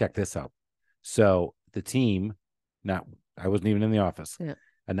Google. Check this out. So the team, I wasn't even in the office. Yeah.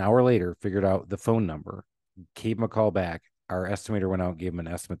 An hour later, figured out the phone number, gave him a call back. Our estimator went out and gave him an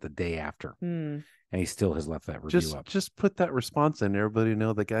estimate the day after. And he still has left that review up. Just put that response in. Everybody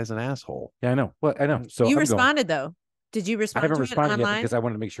know the guy's an asshole. Yeah, I know. Well, I know. So you responded though. Did you respond? I haven't responded yet because I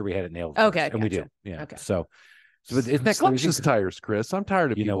wanted to make sure we had it nailed. Okay. And we do. Yeah. Okay. So but isn't that Slash his tires, Chris. I'm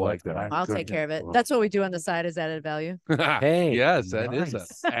tired of people like that. I'll take care of it. That's what we do on the side is added value. Hey. Yes, that is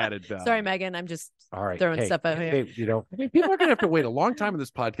added value. Sorry, Megan. I'm just throwing stuff out here. You know, people are going to have to wait a long time in this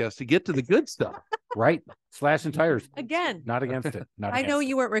podcast to get to the good stuff. Right? Slashing tires. Again. Not against it. I know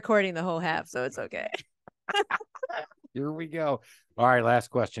you weren't recording the whole half, so it's okay. Here we go. All right, last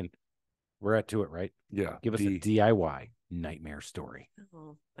question. We're at to it, right? Yeah. Give us a DIY nightmare story.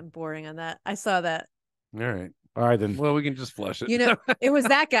 Oh, I'm boring on that. I saw that. All right. All right, then. Well, we can just flush it. You know, it was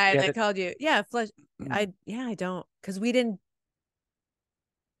that guy that called you. Yeah, flush. I don't, because we didn't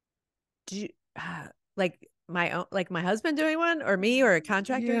do like my own, like my husband doing one or me or a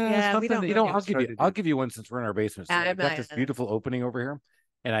contractor. Yeah, we don't. You know, I'll give you one since we're in our basement. So I've got this beautiful opening over here.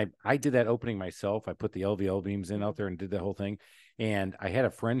 And I did that opening myself. I put the LVL beams in out there and did the whole thing. And I had a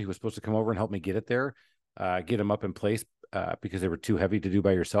friend who was supposed to come over and help me get it there, get them up in place because they were too heavy to do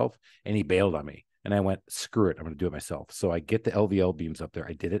by yourself. And he bailed on me. And I went, screw it, I'm going to do it myself. So I get the LVL beams up there.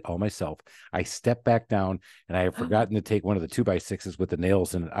 I did it all myself. I stepped back down and I had forgotten to take one of the 2x6s with the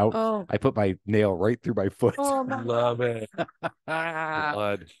nails in it out. Oh. I put my nail right through my foot. Oh, my love it.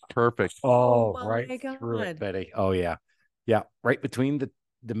 Blood. Perfect. Oh, my right God. through it, Betty. Oh, yeah. Yeah, right between the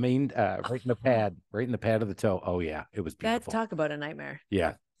main, right in the pad of the toe. Oh, yeah, it was beautiful. Talk about a nightmare.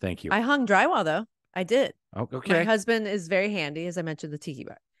 Yeah, thank you. I hung drywall, though. I did. Oh, okay. My husband is very handy, as I mentioned, the tiki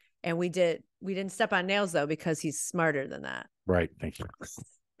bar. And we didn't step on nails though, because he's smarter than that. Right. Thank you.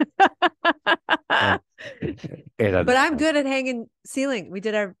 But I'm good at hanging ceiling. We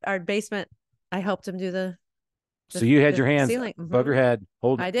did our basement. I helped him do the so you had your hands above your head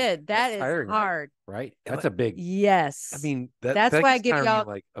holding. I did. That is tiring, hard. Right? That's a big. Yes. I mean, that's why I give y'all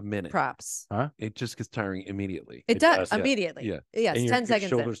like a minute. Props. Huh? It just gets tiring immediately. It does immediately. Yeah. Yes. And 10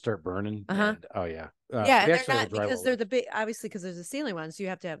 seconds. Your shoulders start burning. Uh-huh. Oh yeah. Yeah. And they're not because they're the big. Obviously, because there's the ceiling ones, you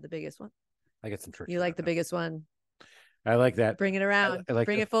have to have the biggest one. I get some tricks. You like the biggest one. I like that. Bring it around. I like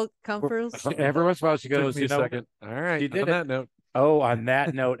bring it full comfort. Every once in a while she goes, you know. Second. All right. She did on that note. Oh, on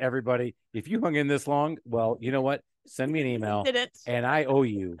that note, everybody, if you hung in this long, well, you know what? Send me an email. Did it. And I owe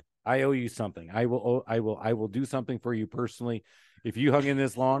you something. I will do something for you personally. If you hung in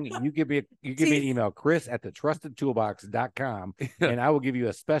this long, you give me an email, chris@thetrustedtoolbox.com, and I will give you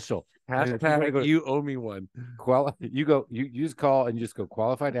a special hashtag. You owe me one. You just call and just go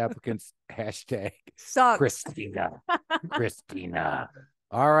qualified applicants hashtag Suggs. Christina.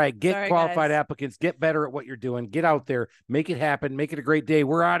 All right, get qualified applicants. Get better at what you're doing. Get out there. Make it happen. Make it a great day.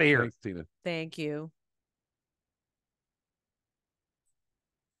 We're out of here. Thanks, Tina. Thank you.